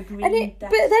chair and a green desk.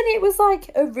 But then it was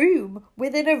like a room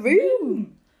within a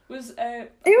room. It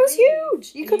was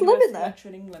huge. You could live in there.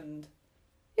 In England.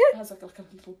 Yeah. It has like a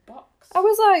little box. I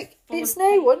was like, full it's of no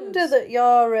papers. wonder that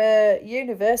your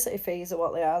university fees are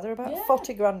what they are. They're about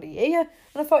 40 grand a year. And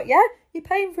I thought, yeah, you're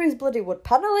paying for his bloody wood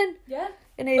panelling. Yeah.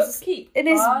 In his Upkeep, in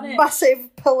his varnish.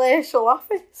 massive palatial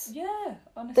office. Yeah,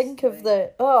 honestly. Think of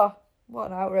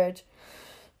what an outrage.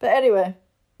 But anyway,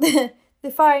 they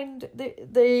find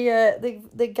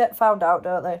they get found out,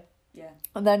 don't they? Yeah.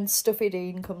 And then Stuffy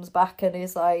Dean comes back and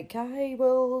he's like, I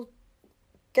will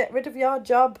get rid of your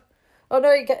job. Oh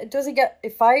no, he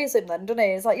fires him then, doesn't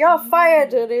he? He's like, you're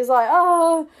fired, and he's like,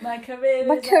 oh, my career,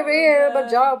 my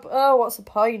job. Oh, what's the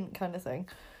point, kind of thing.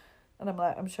 And I'm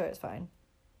like, I'm sure it's fine.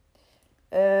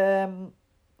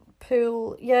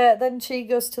 Pool, yeah. Then she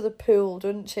goes to the pool,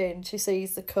 doesn't she? And she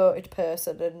sees the coated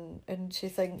person, and she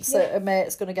thinks that her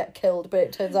mate's gonna get killed, but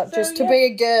it turns out to be a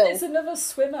girl. It's another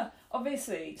swimmer,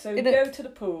 obviously. So you go to the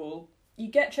pool, you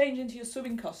get changed into your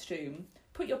swimming costume,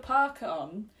 put your parka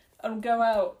on, and go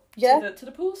out to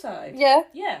the poolside. Yeah.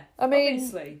 Yeah. I mean,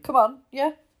 obviously. Come on,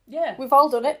 yeah. Yeah. We've all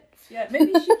done it. Yeah.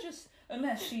 Maybe she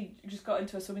unless she just got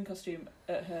into a swimming costume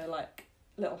at her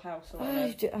little house or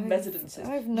residences.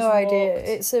 I have no idea.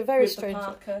 It's a very strange.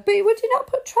 But would you not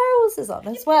put trousers on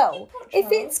as well?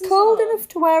 If it's cold enough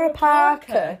to wear a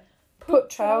parka, put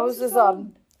trousers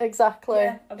on. Exactly.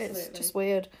 Yeah, absolutely. It's just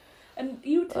weird. And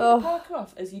you would take the parka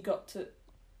off as you got to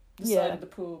the side of the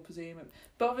pool, presumably.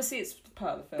 But obviously it's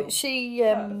part of the film. But she,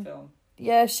 part of the film.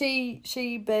 Yeah, she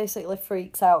basically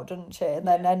freaks out, doesn't she? And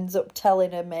then ends up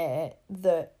telling her mate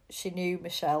that she knew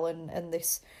Michelle and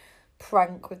this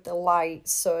prank with the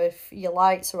lights. So if your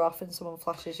lights are off and someone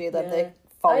flashes you, then they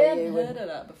follow you. I hadn't heard of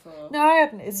that before. No, I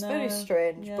hadn't. It's very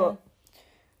strange,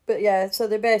 but yeah. So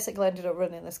they basically ended up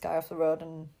running this guy off the road,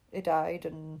 and he died,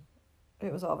 and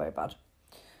it was all very bad.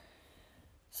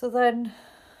 So then,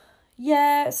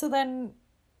 that's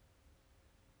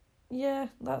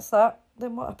that.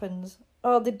 Then what happens?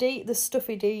 Oh, the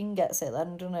Stuffy Dean gets it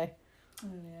then, doesn't he? Oh,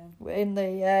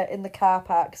 yeah. In the car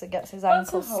park, because he gets his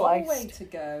ankle sliced. That's a way to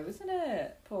go, isn't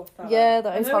it? Poor fella. Yeah,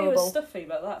 that is horrible. He was stuffy,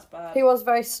 but that's bad. He was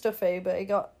very stuffy, but he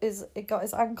got his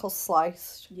ankle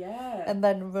sliced. Yeah. And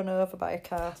then run over by a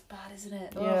car. That's bad, isn't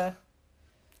it? Yeah. Ugh.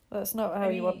 That's not how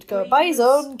you want to go. By his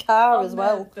own car as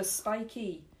well. The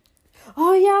spiky.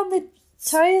 Oh yeah, on the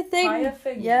tyre thing. Tyre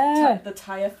thing. Yeah. The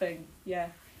tyre thing. Yeah.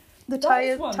 The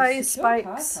tyre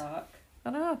spikes. Park. I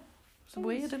know. It's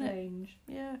weird, isn't it?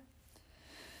 Yeah.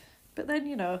 But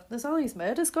then, there's all these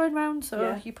murders going round,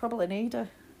 so you probably need a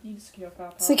secure car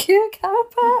park. Secure car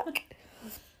park.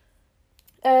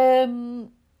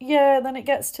 Then it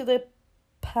gets to the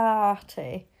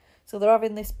party. So they're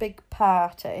having this big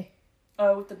party.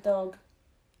 Oh, with the dog.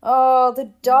 Oh,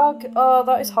 the dog. Oh,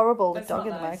 that is horrible. That's the dog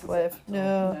in not the nice, microwave. is it?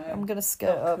 No, I'm going to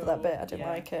skirt Not over cool. that bit. I didn't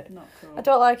like it. Not cool. I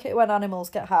don't like it when animals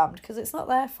get harmed, because it's not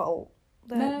their fault.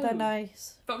 They're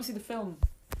nice. But obviously the film.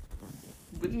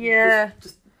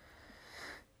 Just...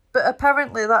 But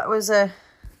apparently that was a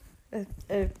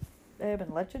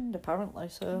urban legend, apparently,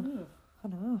 so... Ooh. I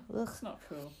know. Ugh. It's not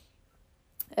cool.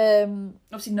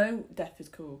 Obviously no death is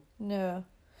cool. No.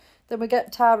 Then we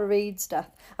get Tara Reid's death.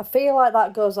 I feel like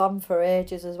that goes on for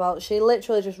ages as well. She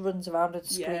literally just runs around and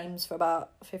screams for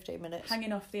about 15 minutes.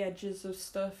 Hanging off the edges of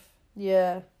stuff.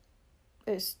 Yeah.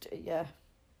 It's, yeah.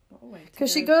 What a way to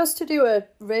Because she go. goes to do a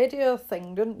radio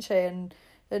thing, doesn't she?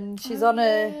 And she's on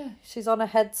a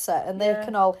headset, and they Yeah.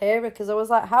 can all hear her. Because I was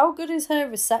like, how good is her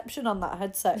reception on that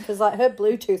headset? Because like her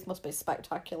Bluetooth must be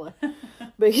spectacular.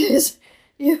 Because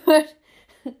you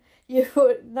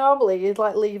would normally you'd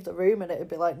like leave the room and it'd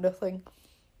be like nothing.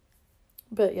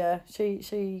 But yeah,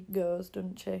 she goes,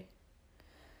 doesn't she?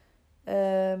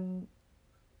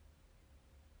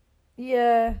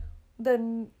 Yeah.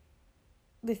 Then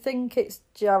they think it's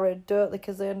Jared, don't they?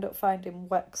 Because they end up finding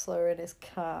Wexler in his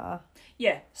car.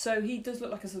 Yeah, so he does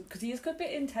look like because he is a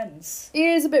bit intense. He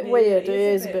is a bit weird. He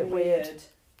is is a bit weird.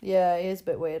 Yeah, he is a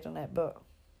bit weird on it, but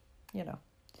you know.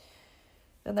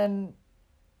 And then,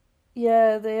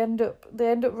 yeah, they end up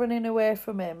running away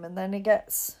from him, and then he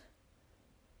gets.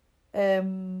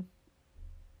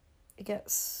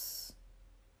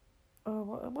 Oh,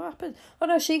 what happened? Oh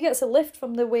no, she gets a lift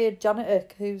from the weird janitor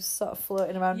who's sort of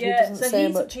floating around. Who Yeah, doesn't so say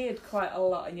he's much. appeared quite a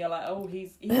lot, and you're like, oh,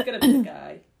 he's gonna be the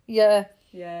guy. Yeah.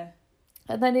 Yeah.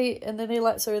 And then he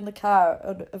lets her in the car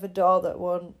of a door that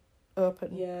won't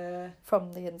open. Yeah.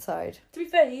 From the inside. To be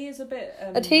fair, he is a bit.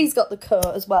 And he's got the coat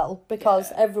as well, because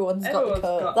Yeah. everyone's got the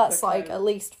coat. got That's the like coat. at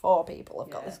least 4 people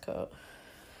have got Yeah. this coat.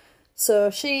 So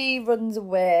she runs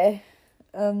away,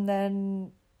 and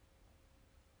then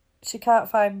she can't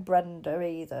find Brenda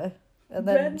either. And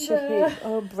then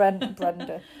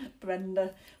Brenda.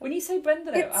 Brenda. When you say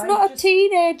Brenda, though, It's not a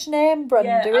teenage name,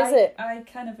 Brenda, yeah, is it? I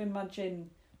kind of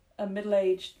imagine a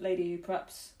middle-aged lady who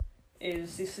perhaps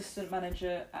is the assistant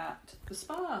manager at the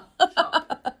spa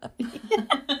shop.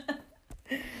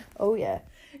 Oh yeah.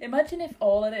 Imagine if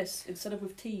all of this, instead of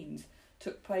with teens,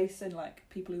 took place in like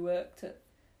people who worked at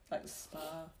like the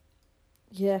spa.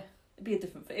 Yeah. It'd be a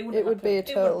different. It would be a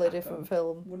totally different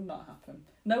film. Would not happen.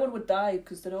 No one would die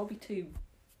because they'd all be too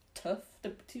tough.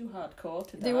 They'd be too hardcore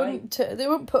to die. They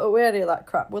wouldn't put away any of that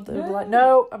crap, would they? They'd be like, No.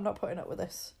 no, I'm not putting up with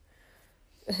this.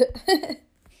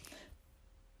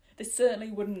 They certainly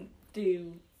wouldn't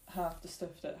do half the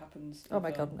stuff that happens. Oh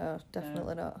my god, no,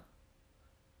 definitely not.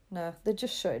 No, they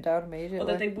just shut it down immediately.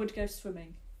 Although they would go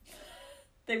swimming.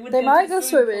 They might go to the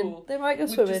swimming. pool They might go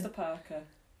with swimming. just a parka.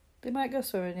 They might go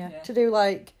swimming, yeah. Yeah. To do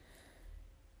like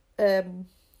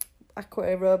aqua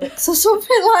aerobics or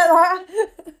something like that.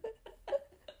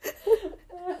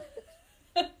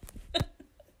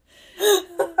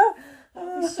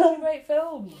 That'd be such a great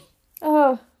film.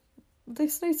 Oh,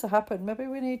 this needs to happen. Maybe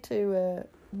we need to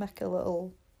make a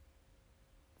little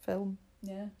film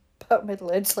Yeah. about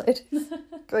middle-aged ladies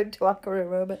going to aqua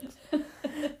aerobics.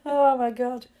 Oh my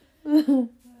god.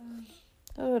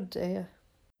 Oh dear.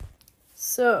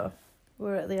 So,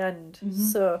 we're at the end. Mm-hmm.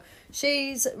 So,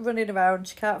 she's running around.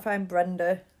 She can't find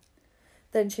Brenda.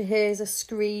 Then she hears a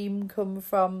scream come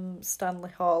from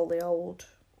Stanley Hall, the old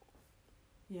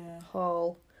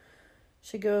hall.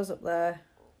 She goes up there,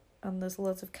 and there's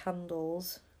loads of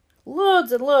candles.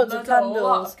 Loads and loads of candles. A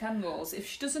lot of candles. If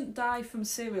she doesn't die from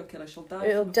serial killer, she'll die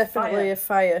It'll from definitely a a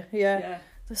fire. Yeah. Yeah.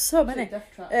 There's so many. Death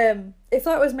trap. If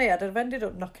that was me, I'd have ended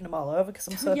up knocking them all over because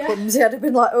I'm so Yeah. clumsy. I'd have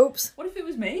been like, oops. What if it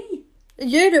was me?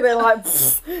 You'd have been like,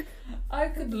 pfft. I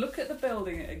could look at the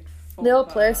building and The whole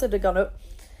place would have gone up.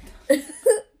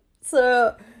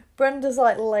 So Brenda's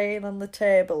like laying on the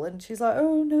table and she's like,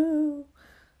 oh no.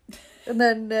 And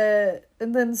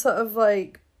then sort of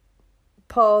like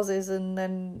pauses and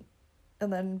then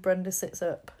Brenda sits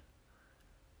up.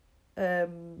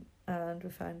 And we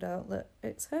find out that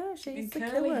it's her. She's the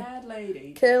killer. Curly-haired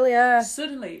lady. Curly hair.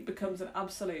 Suddenly becomes an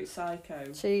absolute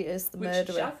psycho. She is the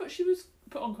murderer. I thought she was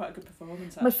put on quite a good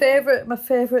performance. My actually.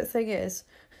 favourite thing is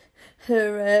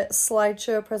her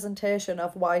slideshow presentation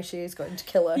of why she is going to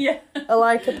kill her. Yeah. I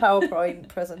like a PowerPoint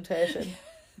presentation.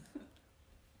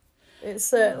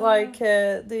 It's like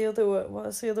the other one.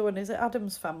 What's the other one? Is it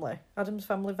Addams Family? Addams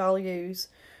Family Values.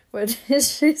 Where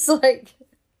she's like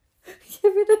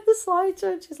giving her a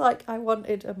slideshow and she's like, I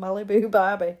wanted a Malibu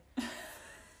Barbie.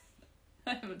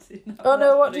 I haven't seen that. Oh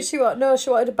no, what That's did she want? No, she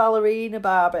wanted a ballerina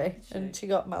Barbie. Did she? And she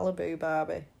got Malibu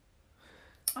Barbie.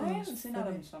 I haven't seen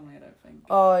Addams Family, I don't think.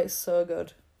 Oh, it's so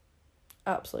good.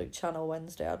 Absolute Channel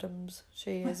Wednesday Addams.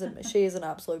 She is an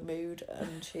absolute mood,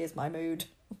 and she is my mood.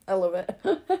 I love it.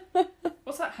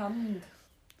 What's that hand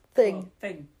Thing.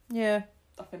 thing? Yeah.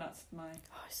 I think that's my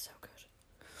Oh, it's so good.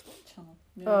 channel.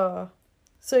 Yeah. Oh.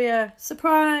 So yeah,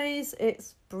 surprise,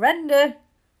 it's Brenda.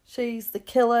 She's the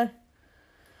killer.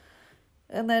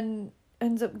 And then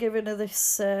ends up giving her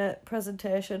this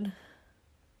presentation.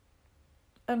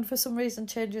 And for some reason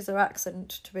changes her accent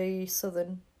to be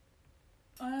southern.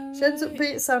 She ends up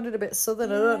sounding a bit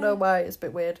southern. I don't know why, it's a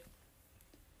bit weird.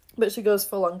 But she goes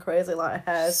full on crazy, like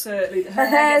her hair's... Certainly, Her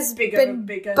hair's gets bigger been and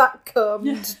bigger.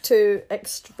 backcombed to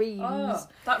extremes. Oh,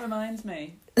 that reminds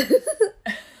me.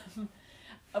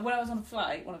 When I was on a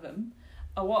flight, one of them,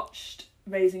 I watched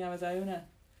Raising Arizona.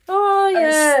 Oh, And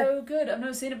yeah. it's so good. I've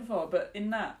never seen it before, but in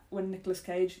that, when Nicolas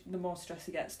Cage, the more stress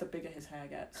he gets, the bigger his hair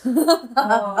gets.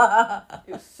 Oh,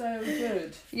 it was so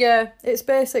good. Yeah, it's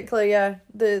basically,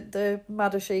 the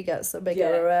madder she gets, the bigger Yeah.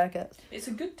 her hair gets. It's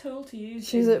a good tool to use.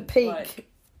 She's in, at peak. like,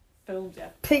 films, yeah.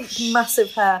 Peak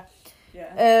massive hair.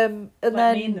 Yeah. And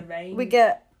Like Me in the then Rain.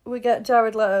 we get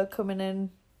Jared Leto coming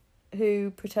in,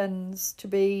 who pretends to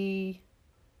be...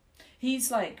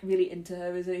 He's like really into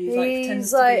her, isn't he? He's like pretends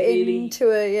He's like to be really into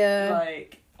it, yeah.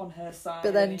 like on her side.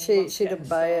 But then and he she wants to get didn't the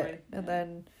buy story. it, and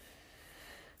then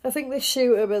I think they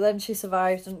shoot her, but then she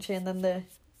survives, doesn't she? And then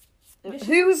Yeah, she's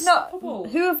who unstoppable.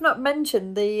 have not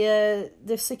mentioned the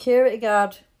security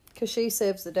guard, because she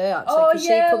saves the day actually. Oh 'cause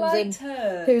yeah, she I comes in. liked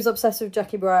her. Who's obsessed with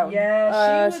Jackie Brown?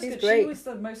 Yeah, she was she's good. great. She was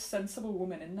the most sensible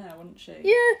woman in there, wasn't she?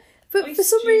 Yeah, but All for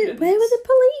some reason, where were students. the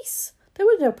police? There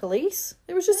were no police.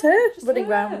 It was just Yeah, her just running her.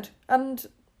 round, and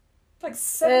Like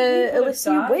 7 people have Alicia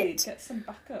died. Witt. Get some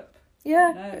backup.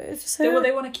 yeah, No. it's just They, her.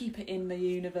 they want to keep it in the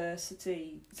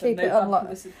university. So Keep no it bad on lock.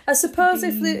 publicity. I suppose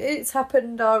if Dean. it's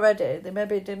happened already, they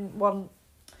maybe didn't want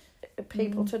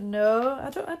people to know. I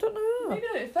don't know. Maybe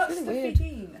not. If that Really Stuffy weird.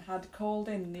 Dean had called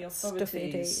in the Stuffy Dean.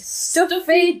 authorities.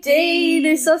 Stuffy Dean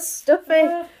is so stuffy.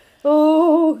 Yeah.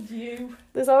 Oh, You.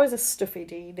 there's always a Stuffy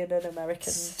Dean in an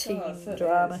American teen Oh, it certainly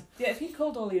drama. is. Yeah, if he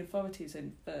called all the authorities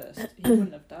in first, he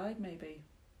wouldn't have died, maybe.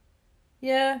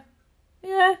 Yeah,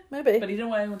 maybe. But he didn't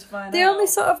want anyone to find The out. only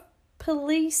sort of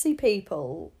policey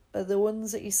people are the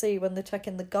ones that you see when they're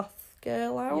taking the goth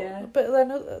girl out. Yeah. But then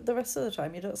the rest of the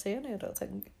time you don't see any, I don't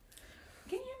think.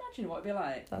 Can you imagine what it'd be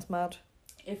like That's mad.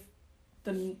 if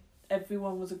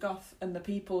everyone was a goth and the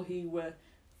people who were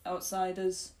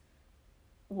outsiders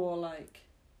wore like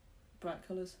bright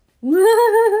colours?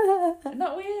 Isn't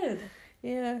that weird?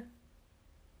 Yeah.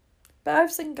 But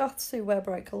I've seen goths who wear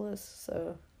bright colours,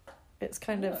 so it's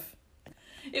kind of...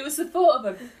 It was the thought of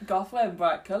a goth wearing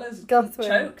bright colours. Goth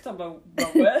wearing- Choked on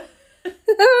my word.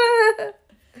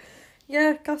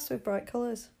 Yeah, goths with bright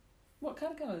colours. What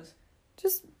kind of colours?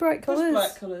 Just bright Just colours.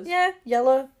 bright colours. Yeah,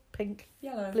 yellow, pink,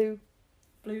 Yellow. blue.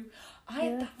 Blue.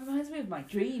 Yeah. That reminds me of my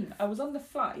dream. I was on the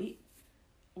flight,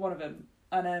 one of them,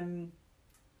 and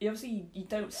you obviously you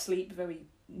don't sleep very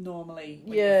normally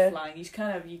when Yeah. you're flying. You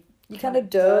kind of You kind of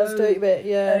doze, don't you, bit?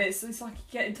 Yeah. And it's like you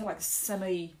get into like a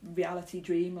semi-reality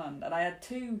dreamland. And I had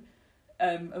two,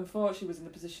 unfortunately was in the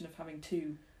position of having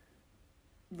two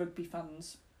rugby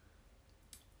fans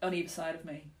on either side of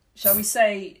me. Shall we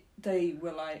say they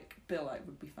were like Bill like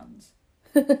rugby fans?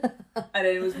 And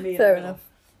it was me. Fair in the middle. enough.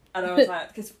 And I was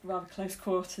like, it's rather close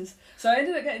quarters. So I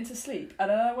ended up getting to sleep.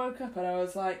 And then I woke up and I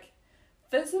was like,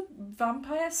 there's a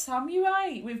vampire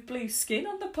samurai with blue skin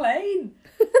on the plane.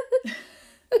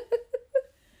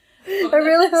 I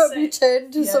really hope you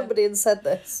turned to yeah. somebody and said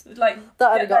this. Like,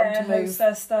 That would have got get him to there, move.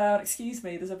 hostess down, excuse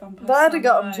me, there's a vampire That'd have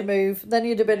got him to samurai. move. Then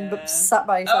you'd have been Yeah. sat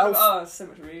by yourself. Oh, so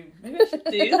much room. Maybe I should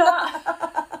do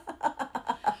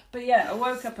that. But yeah, I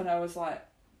woke up and I was like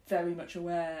very much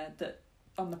aware that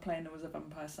on the plane there was a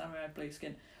vampire samurai with blue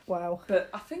skin. Wow. But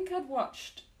I think I'd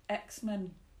watched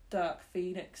X-Men Dark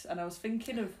Phoenix and I was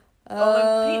thinking of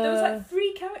there was like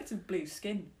 3 characters with blue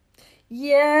skin. I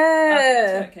think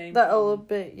that's where it came That'll from.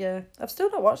 be, yeah. I've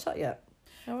still not watched that yet.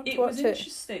 I want to It watch was it.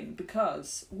 interesting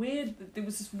because there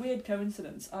was this weird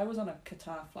coincidence. I was on a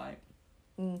Qatar flight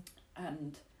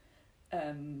and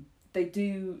they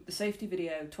do the safety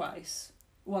video twice,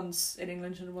 once in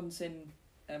English and once in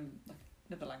like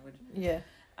another language. Yeah.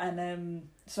 And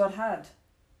so I'd had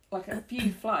like a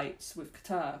few flights with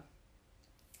Qatar,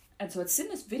 and so I'd seen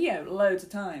this video loads of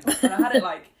times, and I had it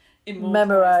like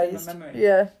Memorised. in my memory.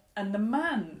 Yeah. And the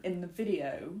man in the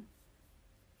video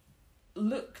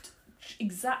looked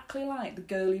exactly like the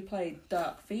girl who played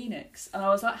Dark Phoenix, and I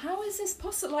was like, "How is this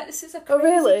possible? Like, this is a crazy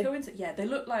really? coincidence." Yeah, they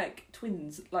look like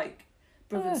twins, like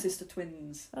brother and sister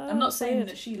twins. Oh, I'm not saying weird.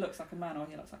 that she looks like a man or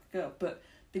he looks like a girl, but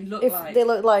they look If like they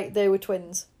look like they were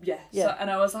twins. yeah. Yeah. So, and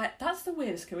I was like, "That's the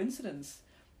weirdest coincidence."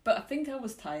 But I think I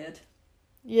was tired.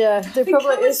 Yeah. They I think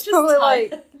probably I was it's just probably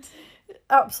tired. like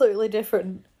absolutely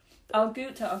different. I'll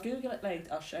Google it later.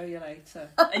 I'll show you later,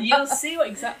 and you'll see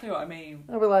exactly what I mean.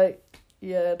 I'll be like,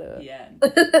 yeah, no. Yeah.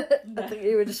 I think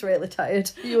you were just really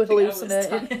tired. You were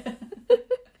hallucinating.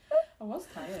 I was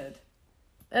tired.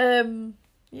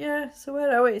 Yeah, so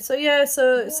where are we? So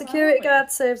security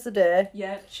guard saves the day.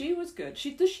 Yeah, she was good.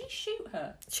 Does she shoot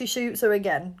her? She shoots her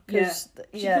again.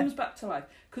 She comes back to life.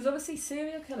 Because obviously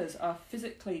serial killers are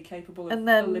physically capable of And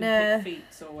then, Olympic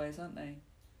feats always, aren't they?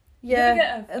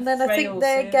 Yeah, and then I think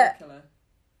they get... Killer.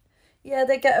 Yeah,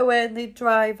 they get away and they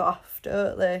drive off,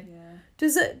 don't they? Yeah.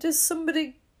 Does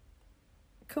somebody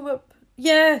come up?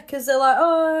 Yeah, because they're like,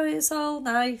 oh, it's all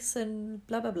nice and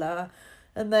blah, blah, blah.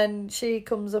 And then she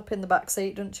comes up in the back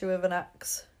seat, doesn't she, with an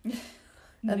axe?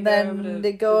 And then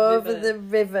they go over the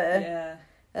river. Yeah.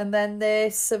 And then they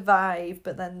survive,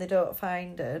 but then they don't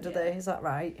find her, do they? Is that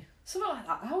right? Something like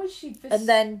that. How is she this... And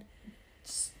then...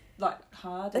 like,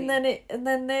 hardy? And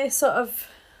then they sort of...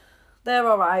 They're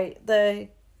all right.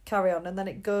 They carry on. And then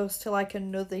it goes to, like,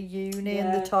 another uni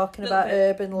and they're talking about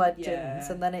urban legends.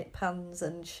 Yeah. And then it pans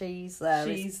and she's there.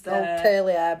 She's all there.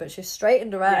 curly hair, but she's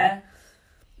straightened her hair.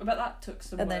 I bet that took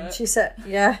some And work. then she said,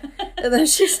 and then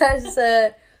she says,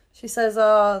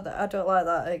 oh, I don't like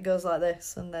that. It goes like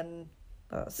this. And then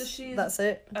that's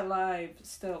it. Alive,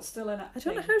 still in acting. I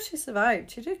don't know how she survived.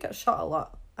 She did get shot a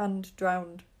lot and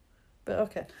drowned. But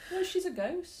okay. No, she's a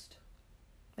ghost.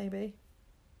 Maybe.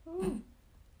 Ooh.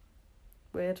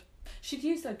 Weird. She'd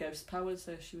used her ghost powers,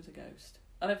 so she was a ghost.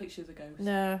 I don't think she was a ghost.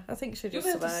 No, I think she just You'll be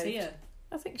able survived. to see her.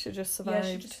 I think she just survived.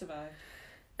 Yeah, she just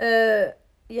survived.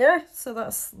 Yeah, so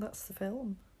that's the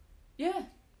film. Yeah.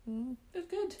 It was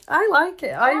good. I like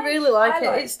it. I really like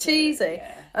it. It's cheesy.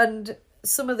 Yeah. And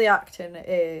some of the acting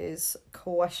is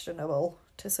questionable,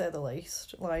 to say the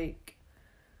least. Like,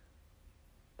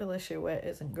 Alicia Witt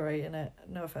isn't great in it.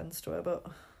 No offence to her, but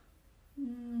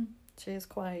she's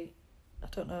quite... I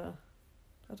don't know.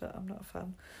 I'm not a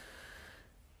fan.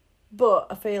 But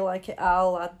I feel like it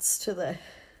all adds to the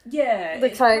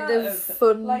kind of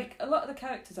fun. Like, a lot of the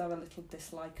characters are a little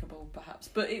dislikable, perhaps,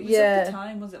 but it was Yeah. of the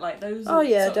time, was it? Like those. Oh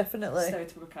yeah, sort of definitely.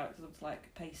 stereotypical characters of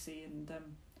like Pacey and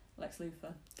Lex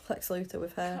Luthor. Lex Luthor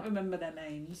with I her. can't remember their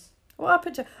names. What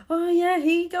happened to... Oh yeah,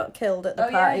 he got killed at the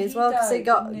party as well because he died,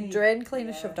 got didn't he? drain cleaner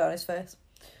Yeah. shoved down his face.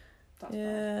 That's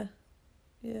bad.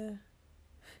 Yeah.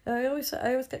 I always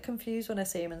get confused when I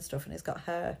see him and stuff, and he's got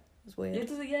hair. It's weird. It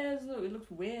doesn't. Yeah, it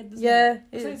looks weird. Doesn't Yeah,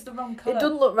 it? It's the wrong colour. It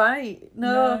doesn't look right.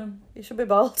 No. He should be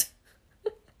bald.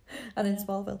 And in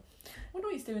Smallville. I wonder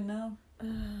what he's doing now. I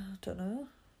don't know.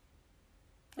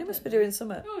 He I must don't be know. doing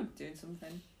something. Oh, doing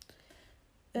something.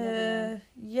 Yeah.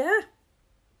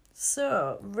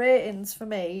 So, ratings for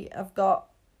me, I've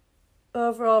got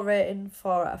overall rating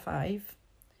 4 out of 5.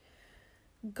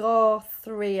 Gore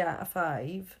 3 out of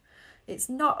 5. It's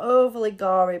not overly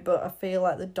gory, but I feel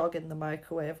like the dog in the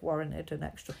microwave warranted an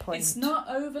extra point. It's not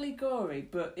overly gory,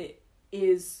 but it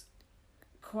is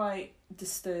quite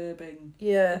disturbing.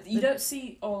 Yeah. You don't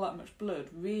see all that much blood,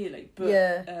 really, but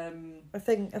Yeah. I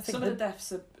think some of the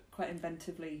deaths are quite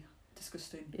inventively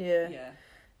disgusting. Yeah.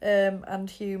 And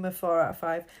humour 4 out of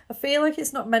 5. I feel like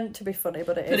it's not meant to be funny,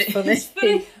 but it is funny. It's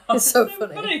funny. It's so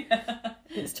funny.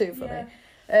 It's too funny.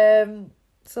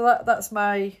 So that's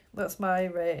my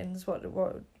ratings. What do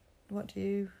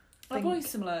you think? I've always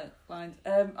similar lines.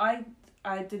 I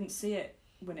didn't see it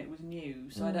when it was new,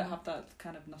 so I don't have that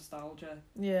kind of nostalgia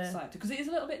side, because it is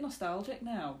a little bit nostalgic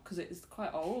now because it is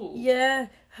quite old. Yeah,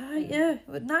 yeah.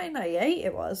 1998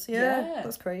 it was. Yeah,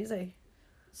 that's crazy.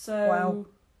 So wow.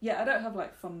 Yeah, I don't have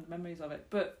like fond memories of it,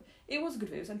 but it was a good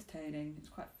film. It was entertaining. It was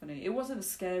quite funny. It wasn't the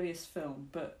scariest film,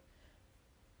 but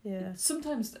yeah,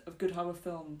 sometimes a good horror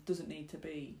film doesn't need to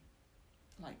be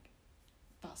like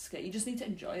that scary. You just need to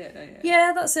enjoy it, don't you?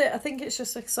 Yeah, that's it. I think it's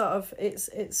just like sort of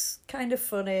it's kind of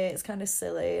funny, it's kind of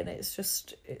silly, and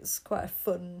it's quite a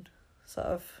fun sort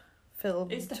of film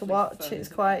to watch. Fun, it's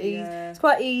quite easy. Yeah. It's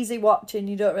quite easy watching.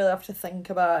 You don't really have to think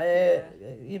about it.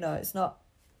 Yeah. You know, it's not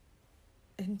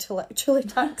intellectually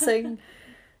taxing.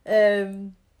 Yeah,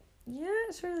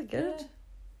 it's really good.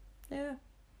 Yeah,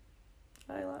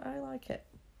 I like it.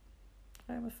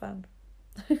 I'm a fan.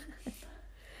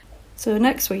 So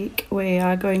next week we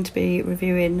are going to be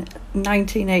reviewing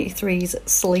 1983's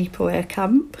Sleepaway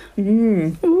Camp.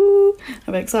 Ooh,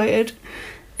 I'm excited.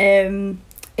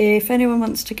 If anyone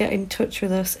wants to get in touch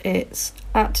with us, it's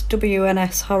at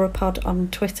WNS Horror Pod on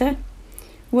Twitter,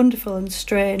 Wonderful and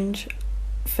Strange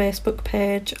Facebook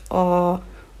page, or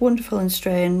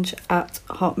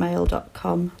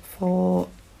wonderfulandstrange@hotmail.com for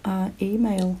our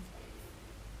email.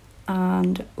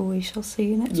 And we shall see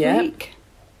you next week.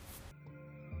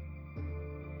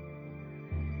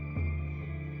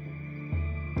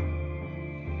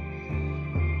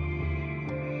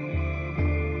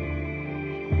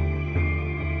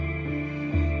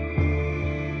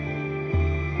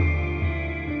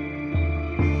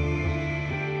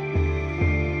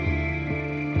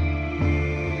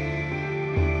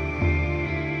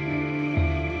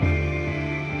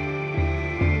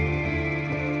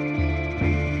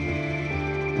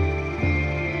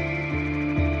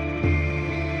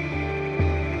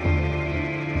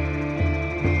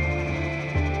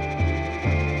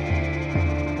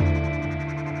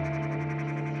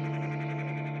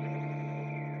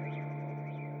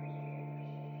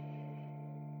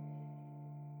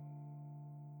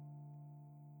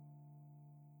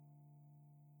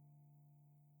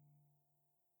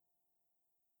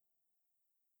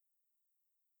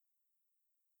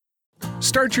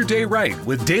 Start your day right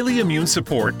with Daily Immune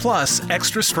Support Plus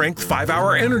Extra Strength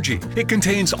 5-Hour Energy. It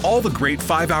contains all the great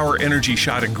 5-Hour Energy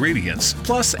Shot ingredients,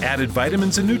 plus added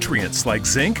vitamins and nutrients like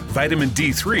zinc, vitamin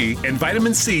D3, and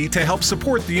vitamin C to help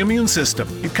support the immune system.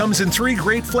 It comes in 3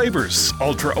 great flavors: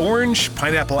 Ultra Orange,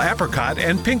 Pineapple Apricot,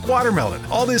 and Pink Watermelon.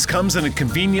 All this comes in a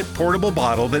convenient portable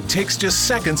bottle that takes just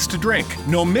seconds to drink.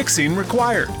 No mixing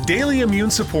required. Daily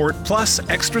Immune Support Plus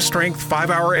Extra Strength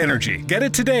 5-Hour Energy. Get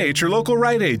it today at your local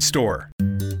Rite Aid store.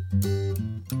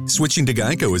 Switching to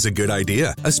Geico is a good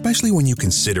idea, especially when you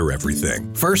consider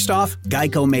everything. First off,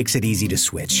 Geico makes it easy to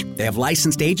switch. They have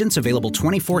licensed agents available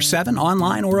 24/7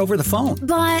 online or over the phone.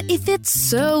 But if it's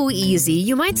so easy,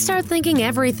 you might start thinking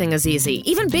everything is easy,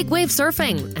 even big wave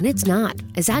surfing. And it's not.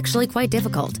 It's actually quite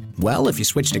difficult. Well, if you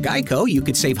switch to Geico, you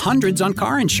could save hundreds on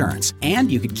car insurance.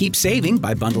 And you could keep saving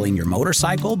by bundling your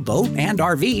motorcycle, boat, and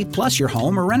RV, plus your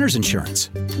home or renter's insurance.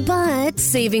 But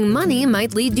saving money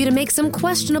might lead you to make some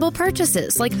questionable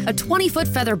purchases, like a 20-foot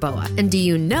feather boa. And do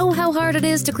you know how hard it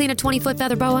is to clean a 20-foot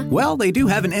feather boa? Well, they do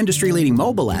have an industry-leading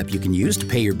mobile app you can use to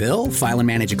pay your bill, file and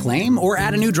manage a claim, or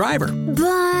add a new driver.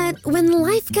 But when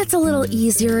life gets a little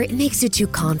easier, it makes you too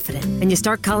confident, and you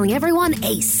start calling everyone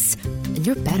Ace. And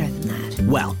you're better than that.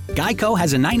 Well, Geico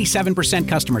has a 97%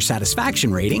 customer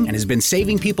satisfaction rating and has been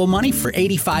saving people money for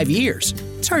 85 years.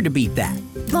 It's hard to beat that.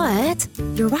 But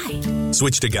you're right.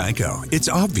 Switch to Geico. It's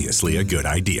obviously a good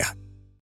idea.